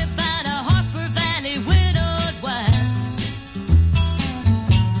story about a Harper Valley widowed wife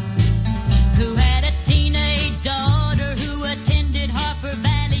who had a teenage daughter who attended Harper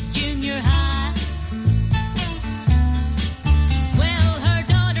Valley Junior High. Well, her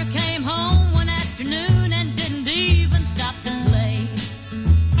daughter came home one afternoon and didn't even stop to play.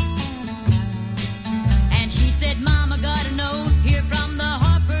 And she said, Mama got a note here from the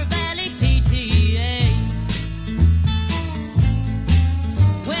Harper Valley PTA.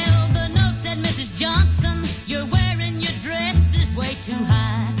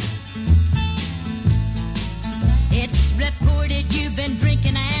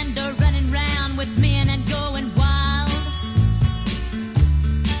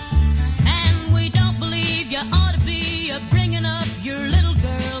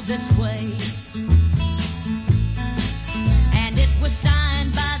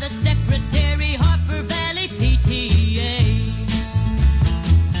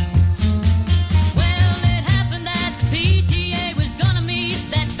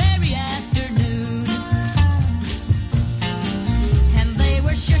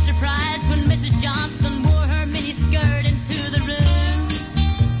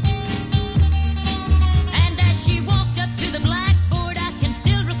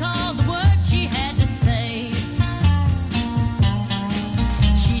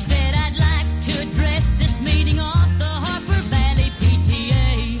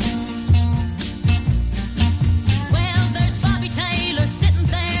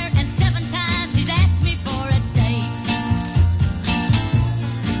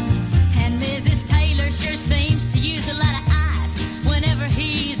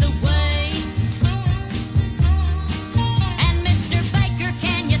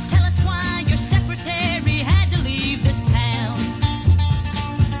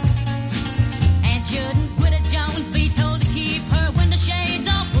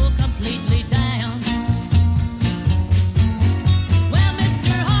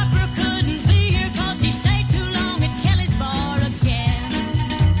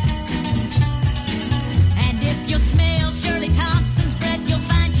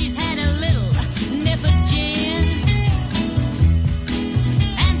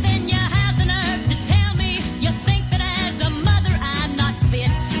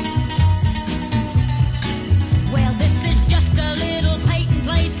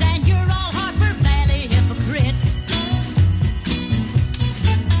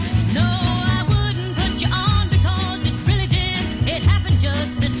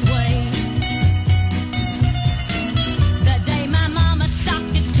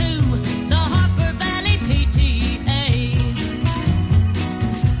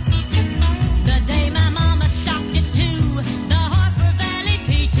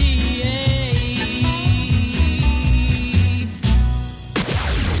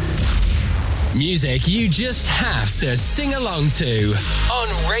 music you just have to sing along to on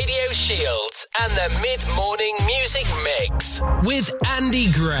Radio Shields and the Mid-Morning Music Mix with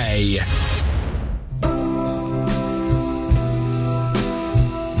Andy Gray.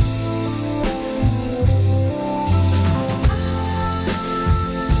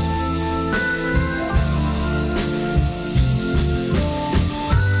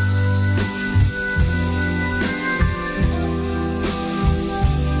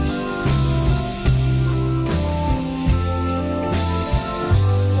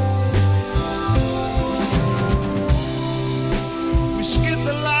 We skip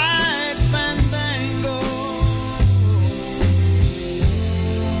the light fandango,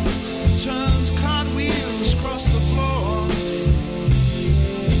 turned cartwheels across the floor.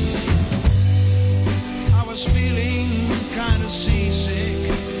 I was feeling kind of seasick.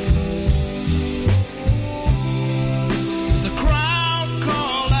 The crowd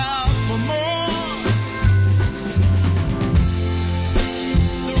called out for more.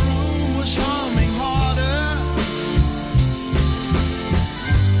 The room was humming harder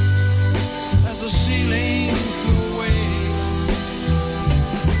as the ceiling flew away.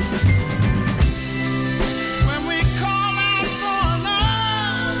 When we call out for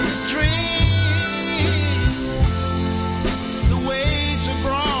another drink, the waiter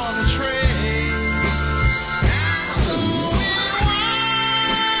brought a tray, and so it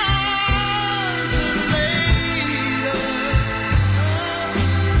was that later,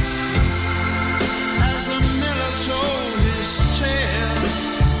 as the miller told his tale,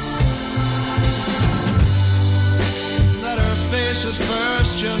 that her face at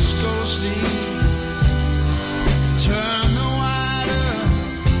first just ghostly turned a wider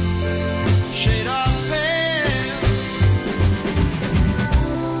shade of pale.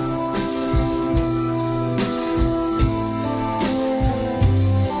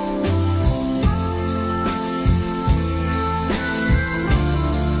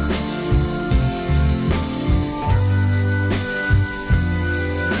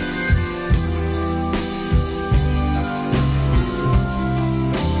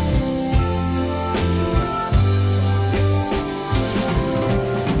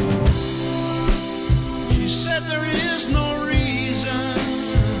 She said there is no reason,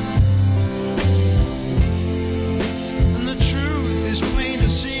 and the truth is plain to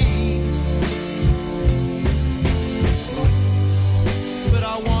see. But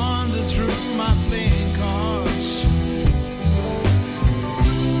I wander through my playing cards,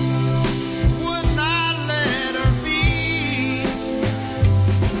 would not let her be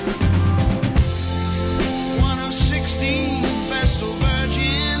one of 16 vestal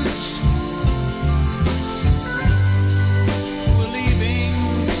virgins who were leaving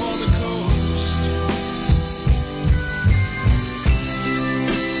for the coast.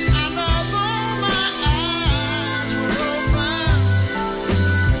 And although my eyes were open,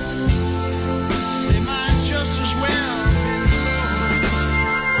 they might just as well be closed.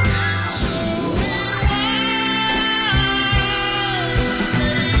 And so it was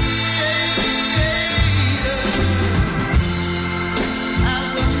as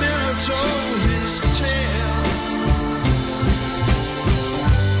the mirror told his tale,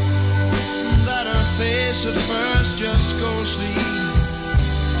 that her face at first just ghostly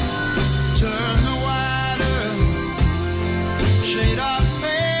turned the wider shade of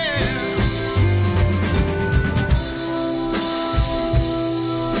pale.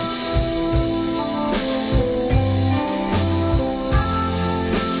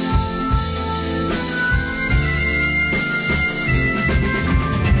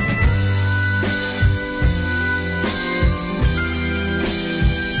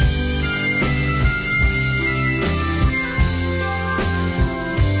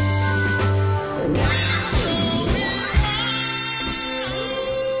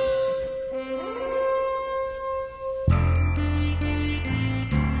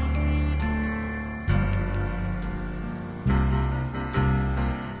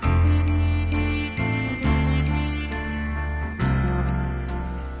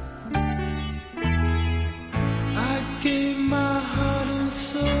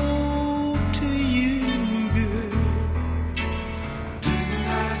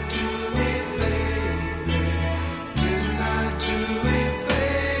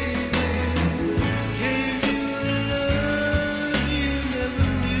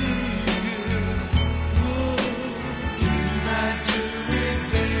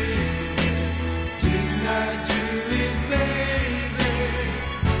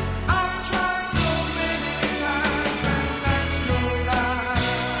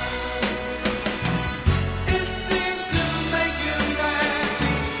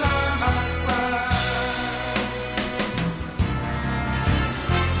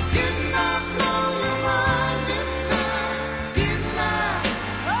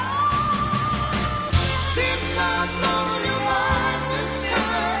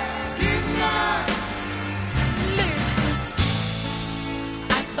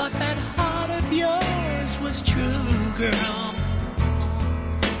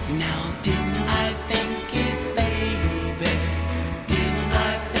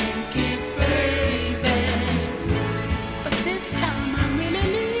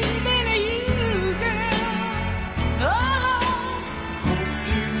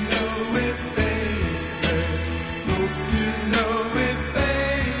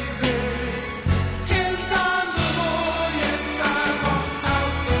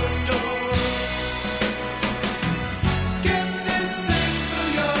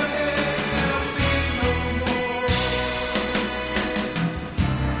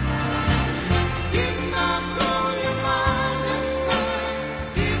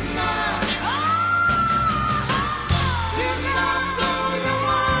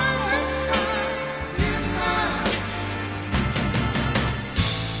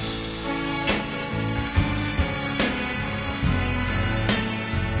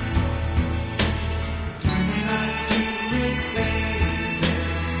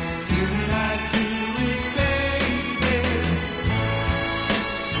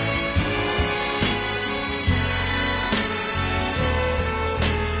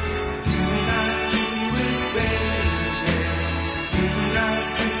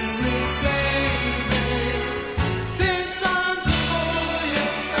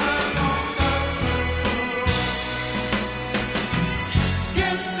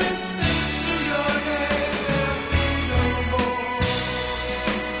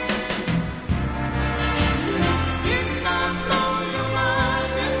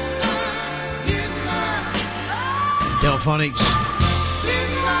 Delphonics.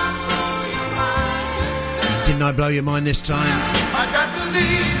 Didn't I blow your mind this time?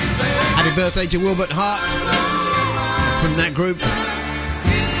 Happy birthday to Wilbert Hart from that group.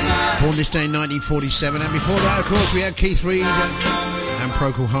 Born this day in 1947. And before that, of course, we had Keith Reid and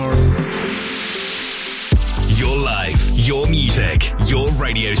Procol Harum. Your life, your music, your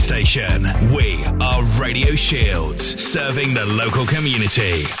radio station. We are Radio Shields, serving the local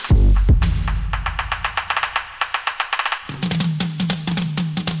community.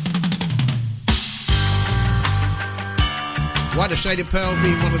 White Shade of Pearl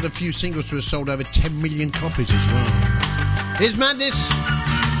being one of the few singles to have sold over 10 million copies as well. Here's Madness.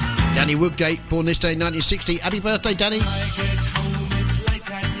 Danny Woodgate, born this day in 1960. Happy birthday, Danny.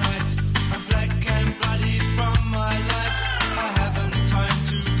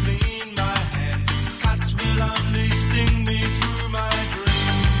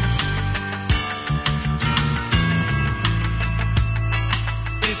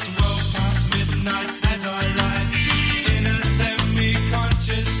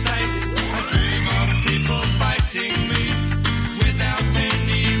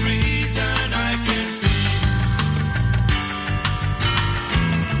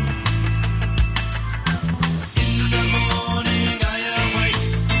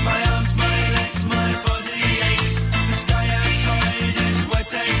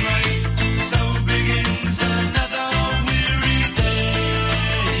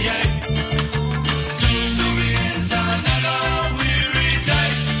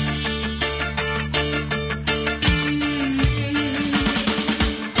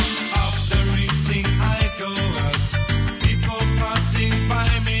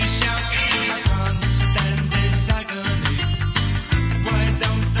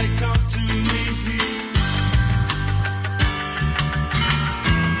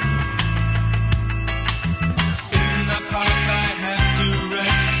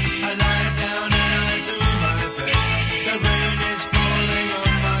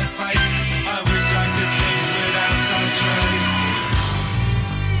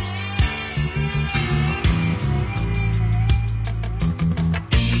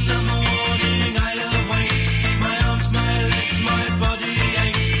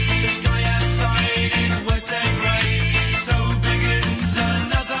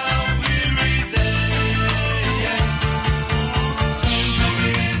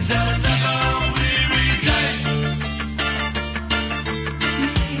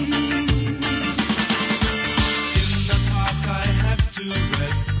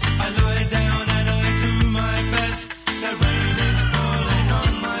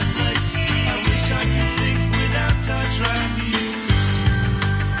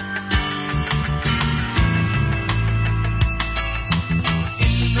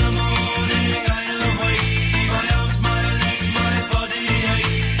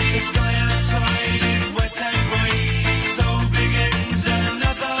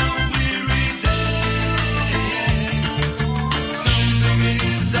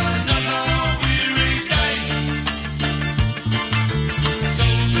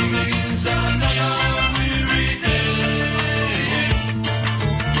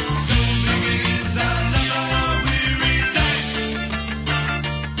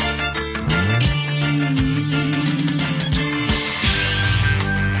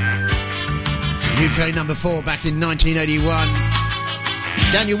 UK number 4 back in 1981.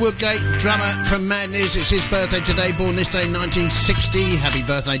 Daniel Woodgate, drummer from Madness. It's his birthday today, born this day in 1960. Happy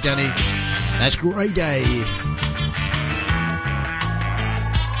birthday, Danny. That's Grey Day.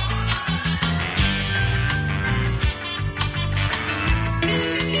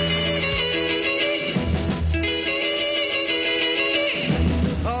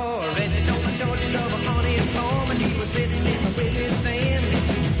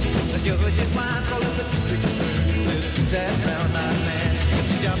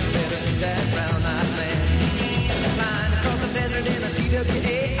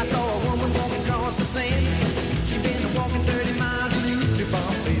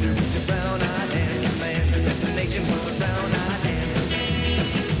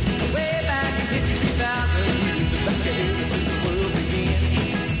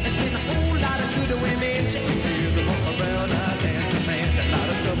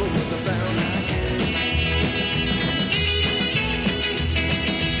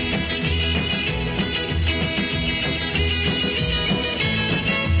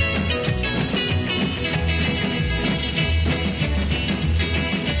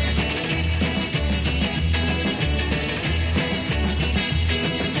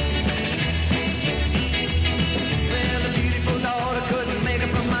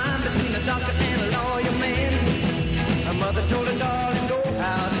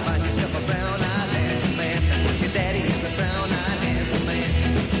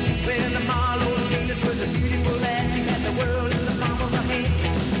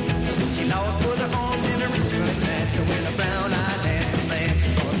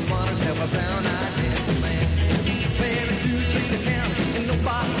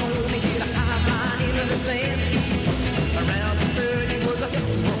 understand. Around 30 was a hit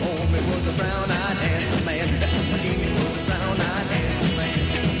for home. It was a brown-eyed handsome man. He was a brown-eyed handsome man.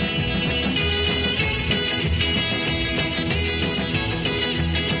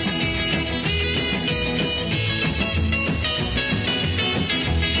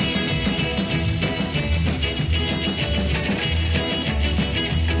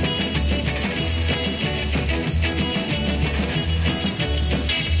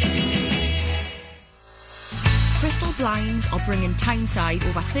 Crystal Blinds are bringing Tyneside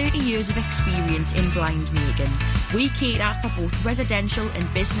over 30 years of experience in blind making. We cater for both residential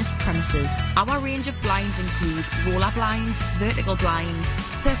and business premises. Our range of blinds include roller blinds, vertical blinds,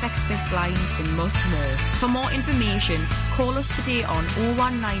 perfect fit blinds and much more. For more information, call us today on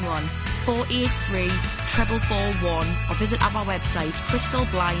 0191 483 4441 or visit our website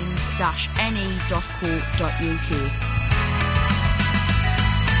crystalblinds-ne.co.uk.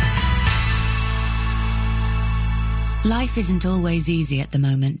 Life isn't always easy at the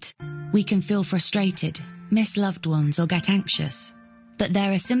moment. We can feel frustrated, miss loved ones or get anxious. But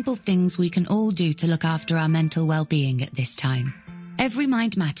there are simple things we can all do to look after our mental well-being at this time. Every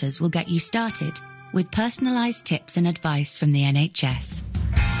Mind Matters will get you started with personalised tips and advice from the NHS.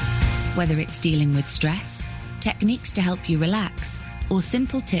 Whether it's dealing with stress, techniques to help you relax, or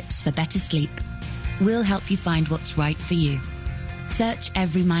simple tips for better sleep, we'll help you find what's right for you. Search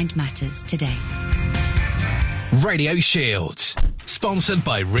Every Mind Matters today. Radio Shields, sponsored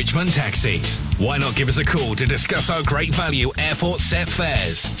by Richmond Taxis. Why not give us a call to discuss our great value airport set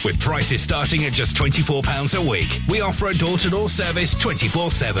fares? With prices starting at just £24 a week, we offer a door-to-door service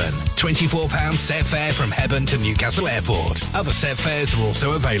 24/7. £24 set fare from Hebburn to Newcastle Airport. Other set fares are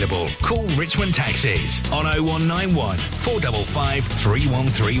also available. Call Richmond Taxis on 0191 455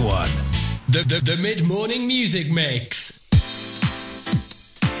 3131. The mid-morning music mix.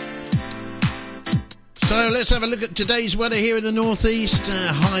 So let's have a look at today's weather here in the northeast.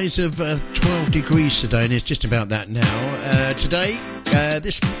 Highs of 12 degrees today, and it's just about that now. Today,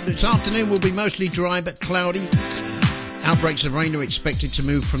 this afternoon will be mostly dry but cloudy. Outbreaks of rain are expected to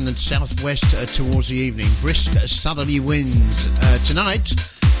move from the southwest towards the evening. Brisk southerly winds. Tonight,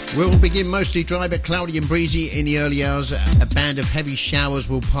 we'll begin mostly dry but cloudy and breezy in the early hours. A band of heavy showers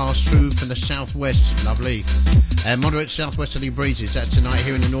will pass through from the southwest. Lovely. Moderate southwesterly breezes. That's tonight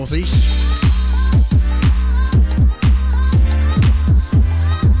here in the northeast.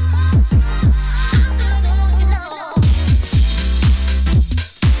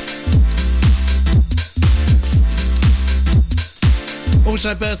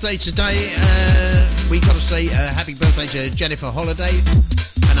 Also birthday today, we got to say happy birthday to Jennifer Holliday,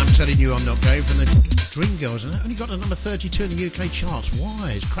 and I'm telling you I'm not going from the Dream Girls, and that only got to number 32 in the UK charts.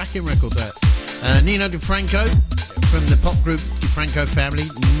 Why? It's a cracking record that. Nino DeFranco from the pop group DeFranco Family,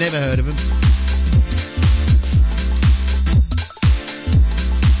 never heard of him.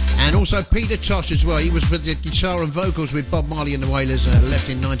 And also Peter Tosh as well. He was with the guitar and vocals with Bob Marley and the Wailers, left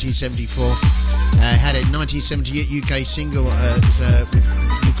in 1974. Had a 1978 UK single,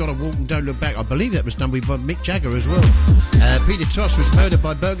 You've Got to Walk and Don't Look Back. I believe that was done with Mick Jagger as well. Peter Tosh was murdered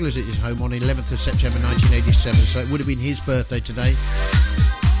by burglars at his home on 11th of September 1987, so it would have been his birthday today.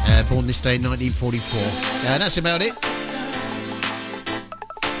 Born this day in 1944. That's about it.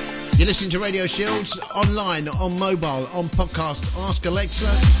 You're listening to Radio Shields online, on mobile, on podcast. Ask Alexa.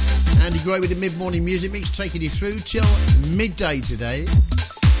 Andy Gray with the mid-morning music mix, taking you through till midday today.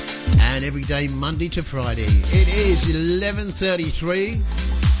 And every day, Monday to Friday. It is 11:33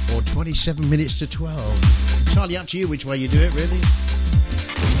 or 27 minutes to 12. Entirely up to you which way you do it, really.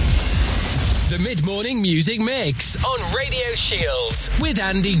 The mid-morning music mix on Radio Shields with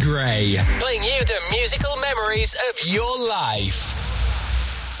Andy Gray. Playing you the musical memories of your life.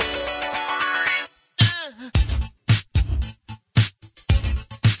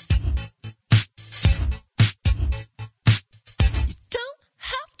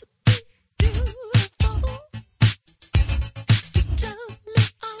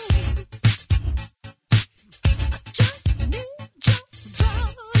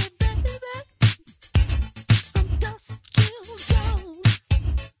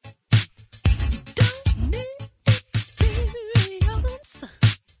 Experience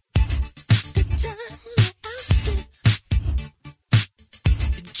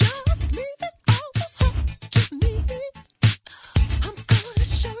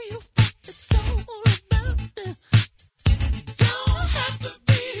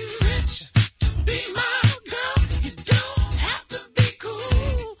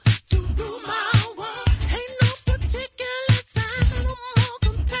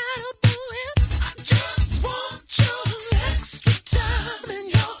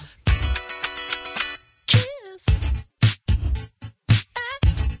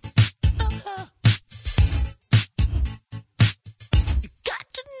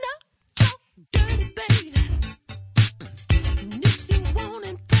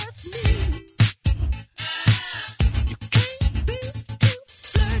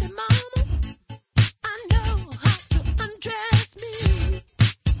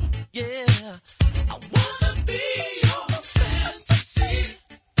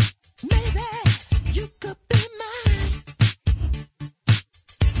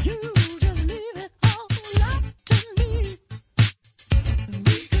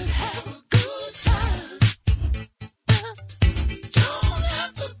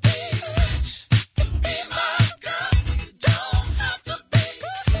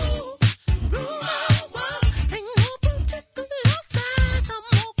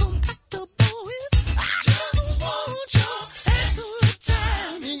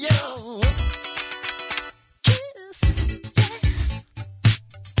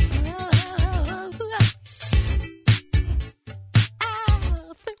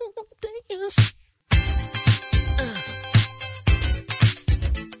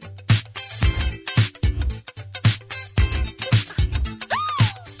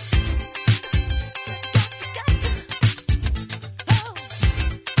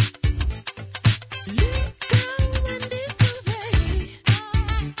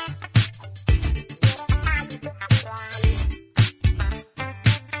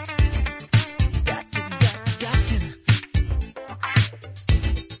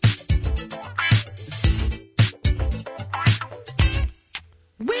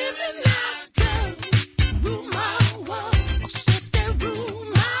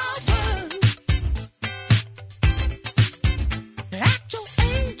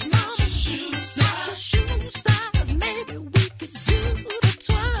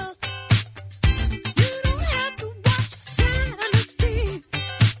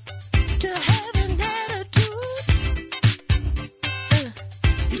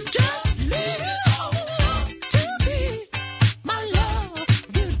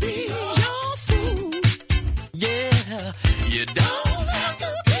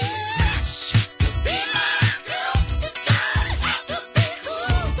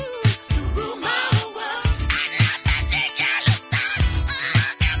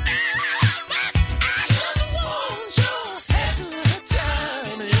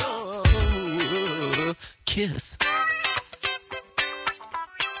Kiss.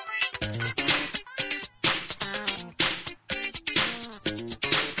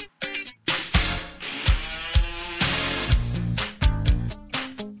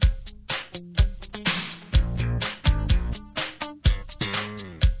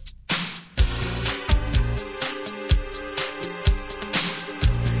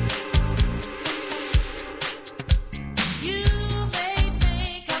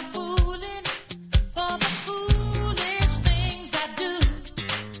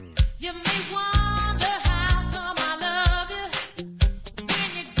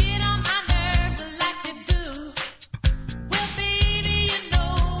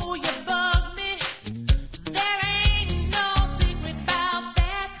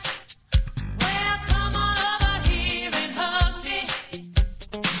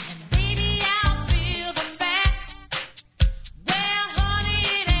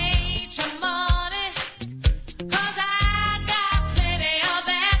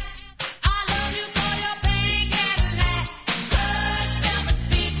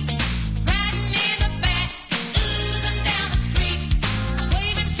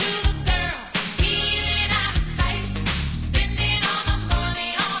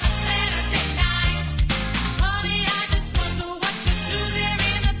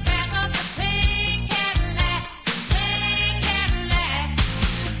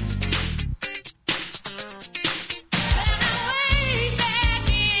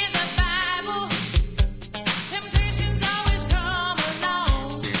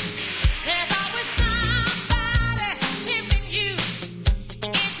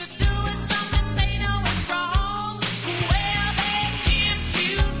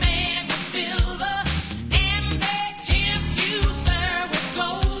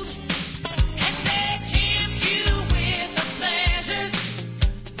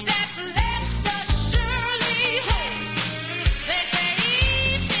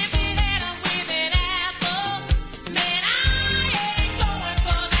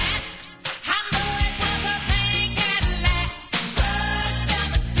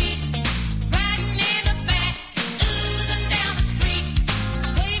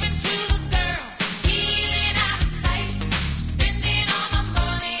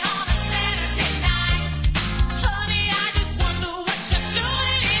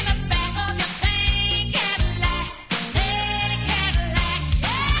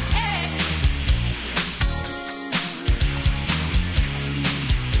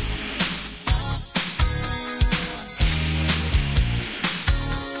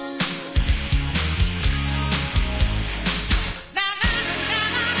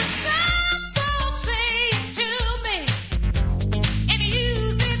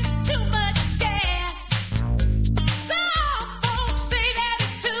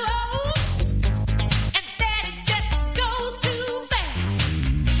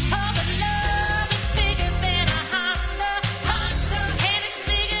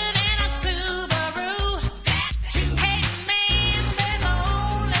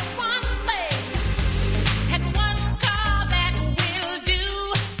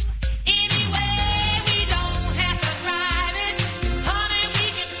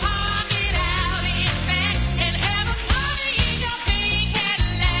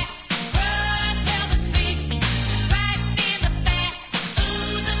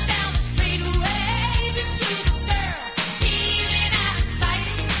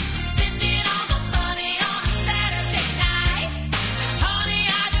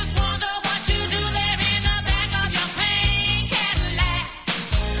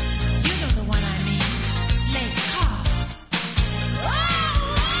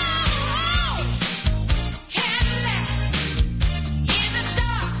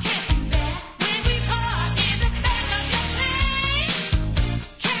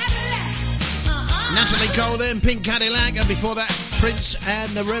 Natalie Cole then, Pink Cadillac, and before that, Prince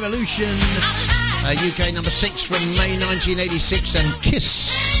and the Revolution. UK number 6 from May 1986 and Kiss.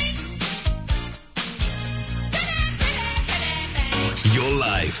 Your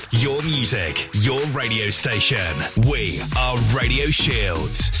life, your music, your radio station. We are Radio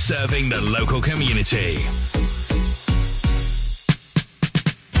Shields, serving the local community.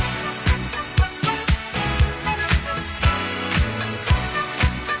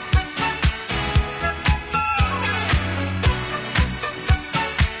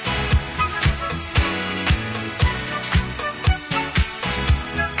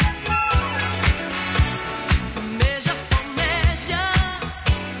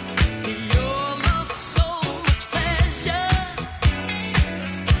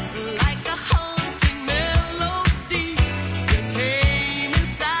 Like a haunting melody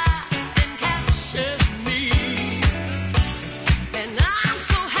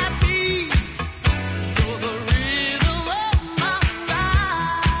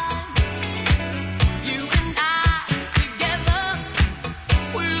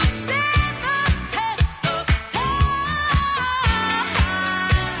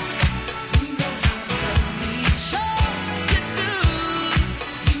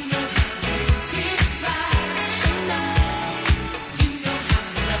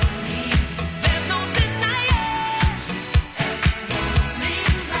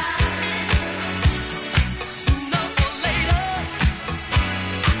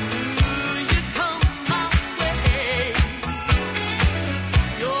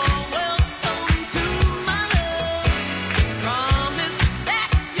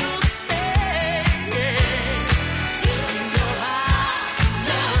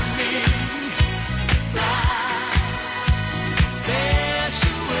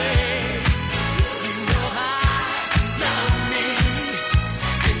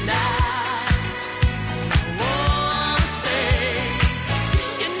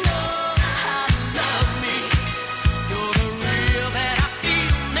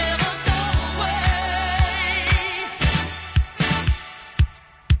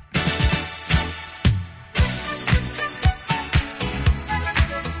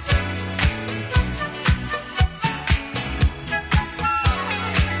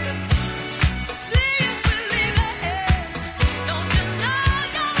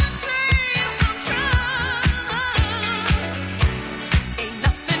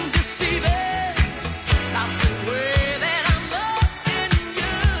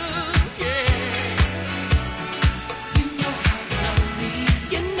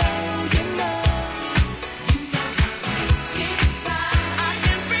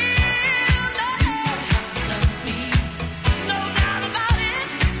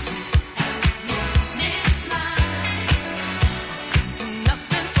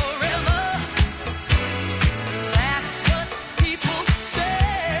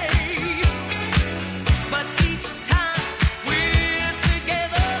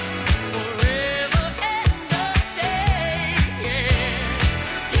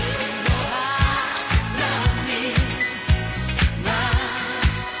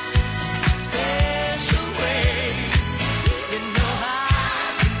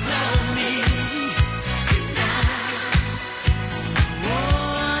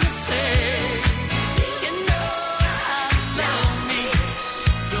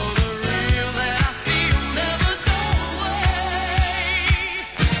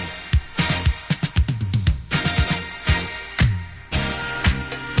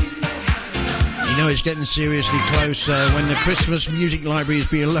It's getting seriously close when the Christmas music library is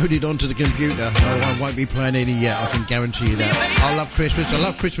being loaded onto the computer. I won't be playing any yet, I can guarantee you that. I love Christmas, I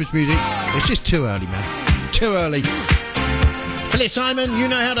love Christmas music. It's just too early, man. Too early. Philip Simon, You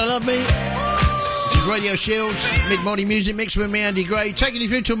Know How to Love Me. This is Radio Shields, mid-morning music mix with me, Andy Gray, taking you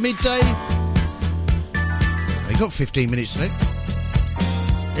through till midday. We've got 15 minutes left.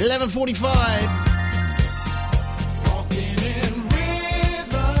 11:45.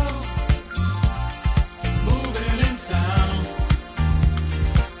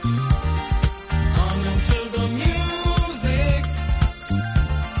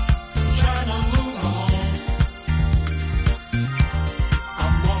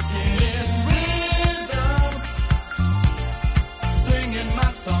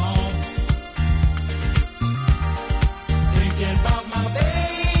 Thinking about my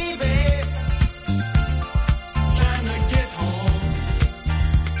baby.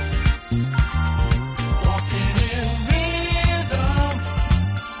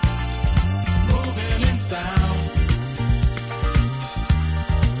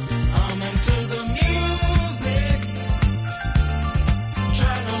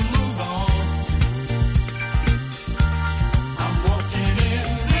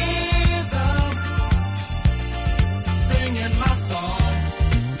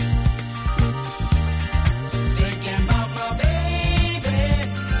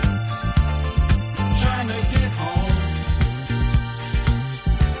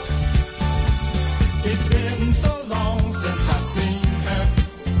 It's been so long since I've seen her.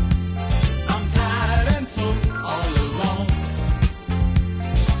 I'm tired and so all alone.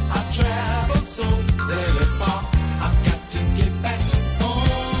 I've traveled so very far. I've got to get back home.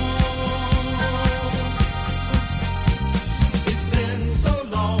 It's been so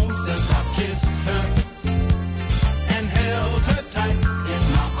long since I've kissed her and held her tight in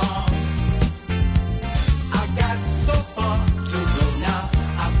my arms. I've got so far to go now.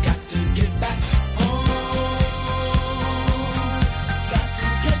 I've got to get back home. Got to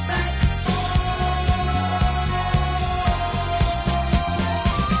get back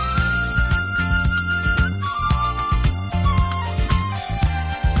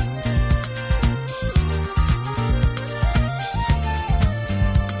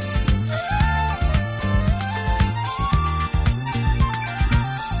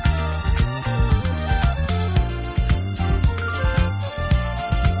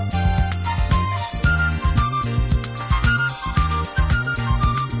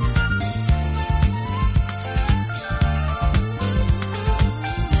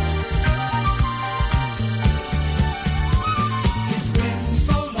It's been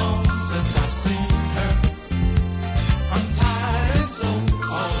so long since I've seen her. I'm tired and so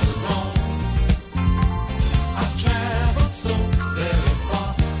all alone. I've traveled so very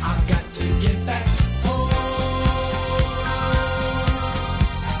far. I've got to get back home.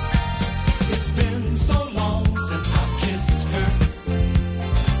 It's been so long since I've kissed her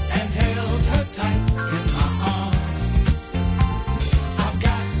and held her tight in my arms. I've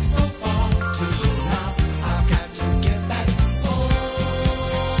got so far to go now. I've got to get back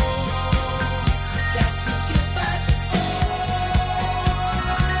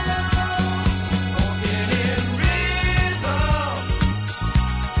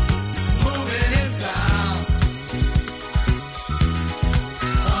moving in sound,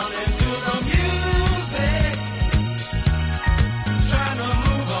 running to the music, trying to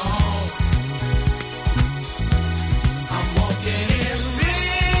move on. I'm walking in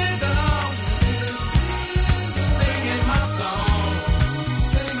rhythm, singing my song,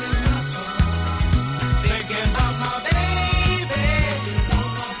 thinking about my baby,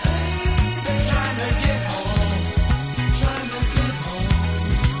 trying to get home.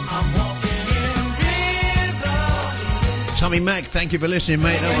 I'm walking in rhythm. Tommy Mac, thank you for listening,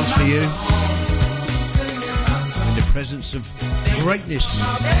 mate. That one's for you. In the presence of greatness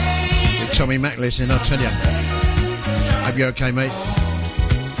with Tommy Mac listening, I'll tell you. Hope you're okay, mate.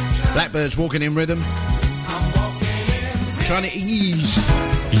 Blackbird's walking in rhythm. Trying to ease.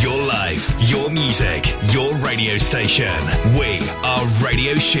 Your life, your music, your radio station. We are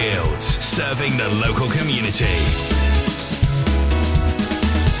Radio Shields, serving the local community.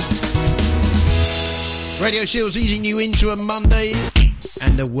 Radio Shields easing you into a Monday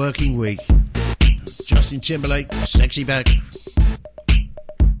and a working week. Justin Timberlake, Sexy Back.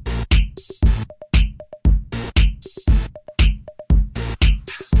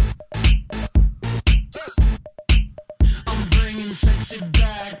 I'm bringing sexy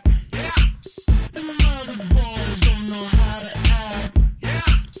back. The mother boys don't know how to act.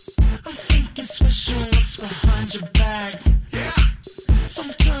 I think it's special what's behind your back. So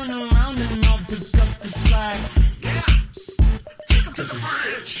turn around and I'll pick up the slack. Take 'em to the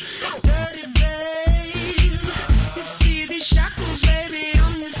bridge. Dirty babe, you see these shackles, baby,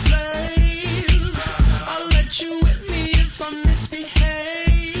 I'm your slave. I'll let you whip me if I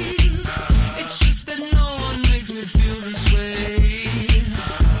misbehave. It's just that no one makes me feel this way.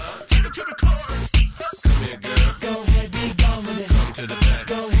 Take 'em to the chorus. Come here, girl. Go ahead, be gone with it. Come to the back.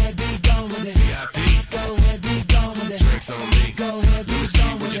 Go ahead, be gone with it. VIP. Go ahead, be gone with it. Drinks on me. Go ahead, be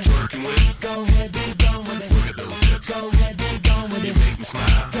gone with it. Twerking with. Go ahead, be gone with it. Look at those hips. Go ahead, be gone with it. You make me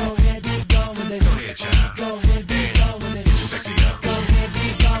smile. Go ahead, be gone with it. Go ahead, child. Go ahead, be gone with it. Get your sexy out. Go ahead, be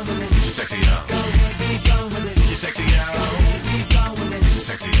gone with it. Get your sexy out. Go ahead, be gone with it. Get your sexy out. Go ahead, be gone with it. Get your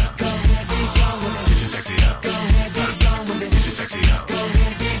sexy out. Go ahead, be gone with it. Get your sexy out. Go ahead, be gone with it. Get your sexy out. Go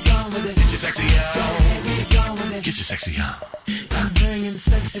ahead, be gone with it. Get your sexy out. Go ahead, be gone with it. Get your sexy out. I'm bringing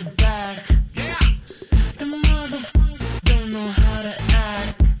sexy back. The motherfuckers don't know how to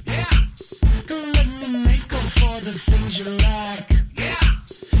act. Don't let me make up for the things you lack.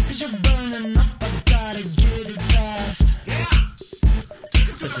 'Cause you're burning up, I gotta get it fast.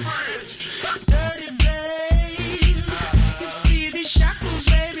 Listen. Dirty babe, you see these shackles,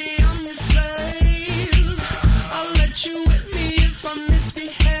 baby, I'm your slave. I'll let you whip me if I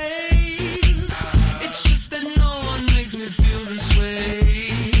misbehave. It's just that no one makes me feel this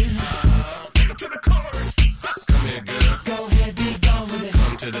way. Take 'em to the chorus. Come here, girl. Go ahead, be gone with it.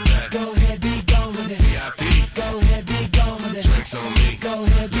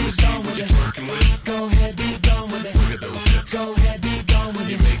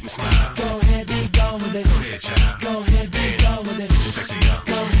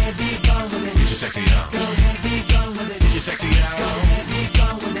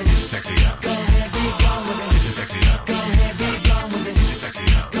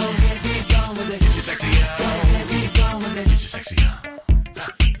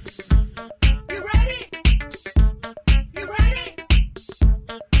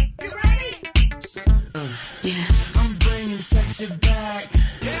 Yes, I'm bringing sexy back.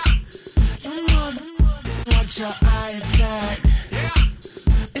 You mother, watch your eye attack.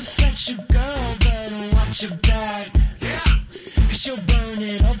 If that's your girl, better watch your back. Cause she'll burn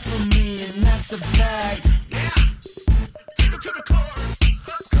it up for me, and that's a fact. Take it to the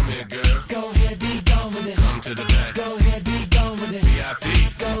chorus. Come here, girl. Go ahead, be gone with it. Come to the back. Go ahead, be gone with it.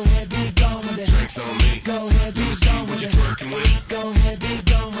 VIP. Go ahead, be gone with it. Drinks on me. Go ahead, be gone What with you it. twerking with? Go ahead, be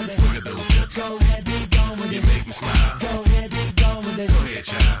gone with it. Look at those hips. Go ahead, be gone with You it. make me smile. Go ahead, be gone with it. Go ahead,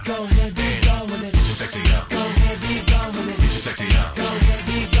 child. Go ahead, be gone with it. Get your sexy out. Go ahead, be gone with it. Get your sexy out. Go ahead,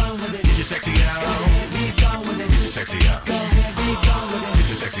 be gone with it. Get your sexy out. Go ahead, be gone with it. Get your sexy out. Go ahead, be gone with it. Get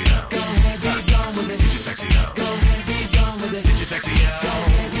your sexy out. Go ahead, be gone with it. Get your sexy out. Go ahead, be gone with it. Get your sexy out. Go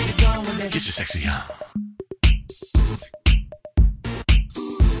ahead, be gone with it. Get your sexy out.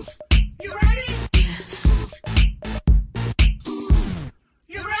 You ready? Yes.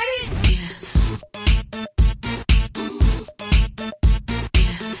 You ready? Yes.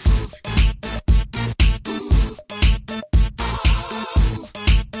 Yes.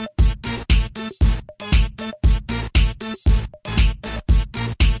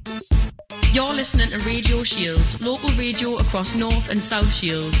 You're listening to Radio Shields, local radio across North and South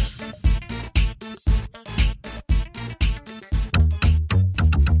Shields.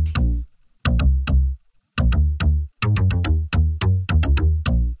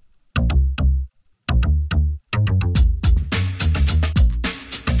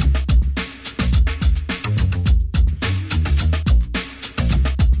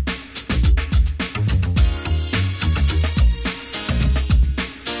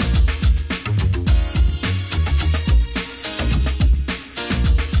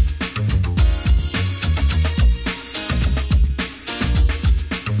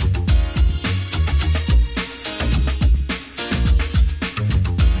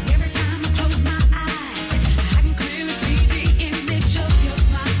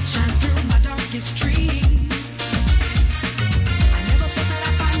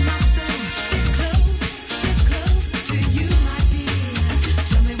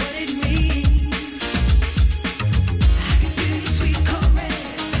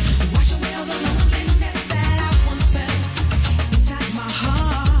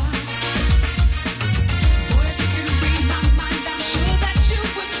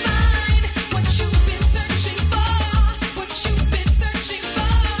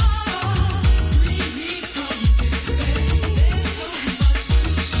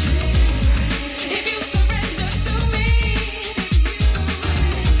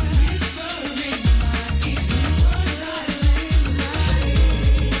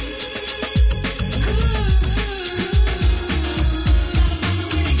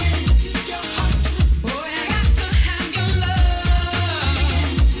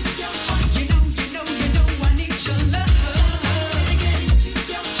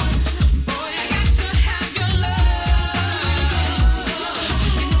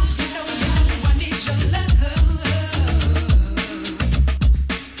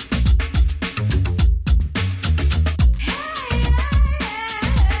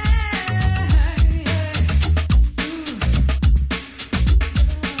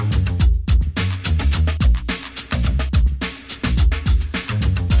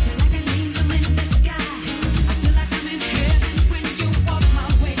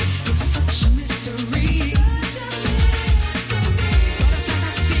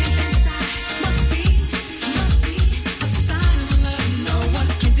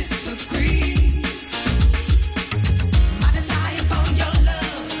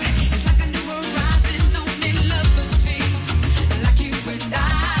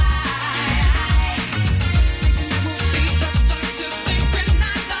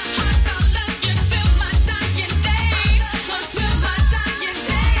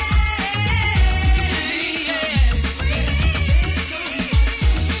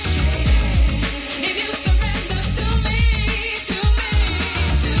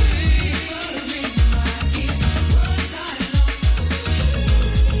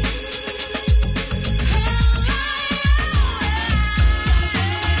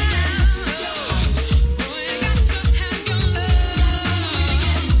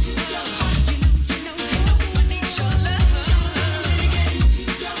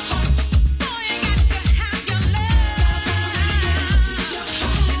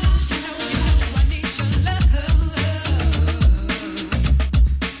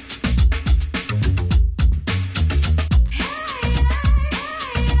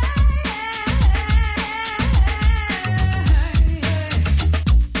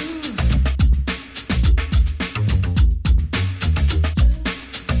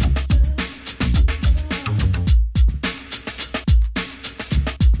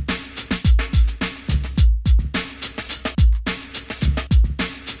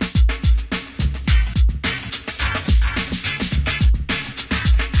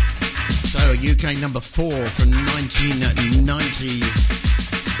 UK number 4 from 1990.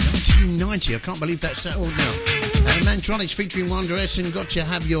 1990, I can't believe that's that old now. Mantronics featuring Wonder S and Got to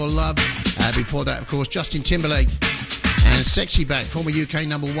Have Your Love. Before that, of course, Justin Timberlake and Sexy Back, former UK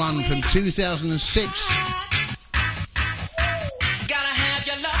number 1 from 2006.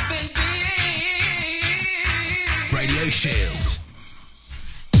 Radio Shield.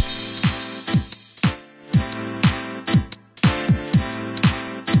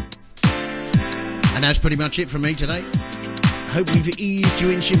 And that's pretty much it from me today. Hope we've eased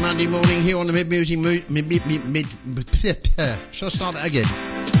you into your Monday morning here on the Mid-Music Shall I start that again?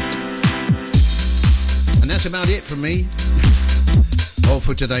 And that's about it from me. All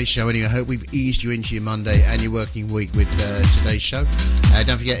for today's show anyway. I hope we've eased you into your Monday and your working week with today's show.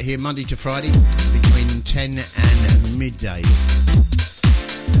 Don't forget, here Monday to Friday between 10 and midday.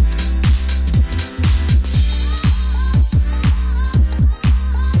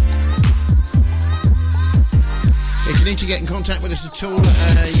 If you need to get in contact with us at all,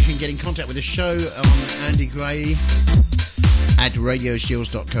 you can get in contact with the show on Andy Gray at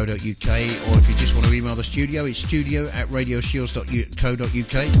radioshields.co.uk, or if you just want to email the studio, it's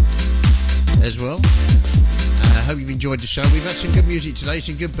studio@radioshields.co.uk as well. I hope you've enjoyed the show. We've had some good music today,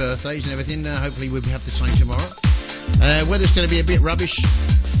 some good birthdays and everything. Hopefully we'll have the same tomorrow. Weather's going to be a bit rubbish.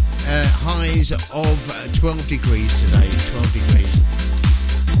 Highs of 12 degrees today, 12 degrees.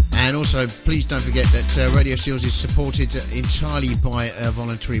 And also, please don't forget that Radio Shields is supported entirely by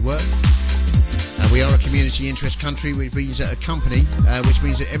voluntary work. We are a community interest country, which means that which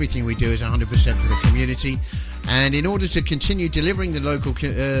means that everything we do is 100% for the community. And in order to continue delivering the local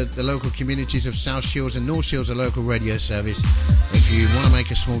communities of South Shields and North Shields a local radio service, if you want to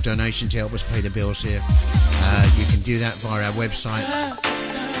make a small donation to help us pay the bills here, you can do that via our website.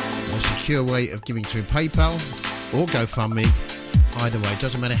 A secure way of giving through PayPal or GoFundMe. Either way, it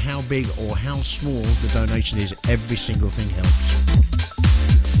doesn't matter how big or how small the donation is, every single thing helps.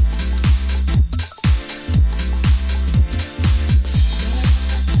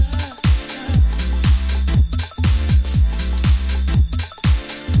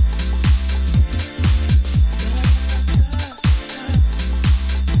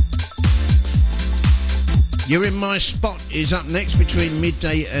 You're in My Spot is up next between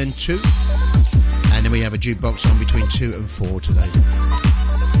midday and 2. And then we have a jukebox on between 2 and 4 today.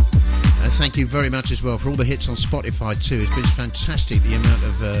 Thank you very much as well for all the hits on Spotify too. It's been fantastic, the amount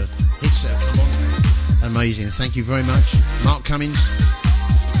of hits that have come on. Amazing. Thank you very much. Mark Cummings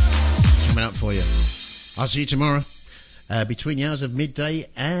coming up for you. I'll see you tomorrow between the hours of midday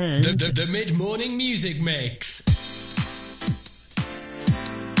and... The mid-morning music mix.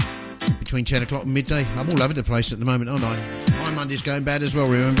 Between 10 o'clock and midday. I'm all over the place at the moment, aren't I? My Monday's going bad as well,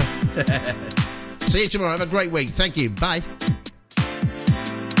 remember? See you tomorrow. Have a great week. Thank you. Bye.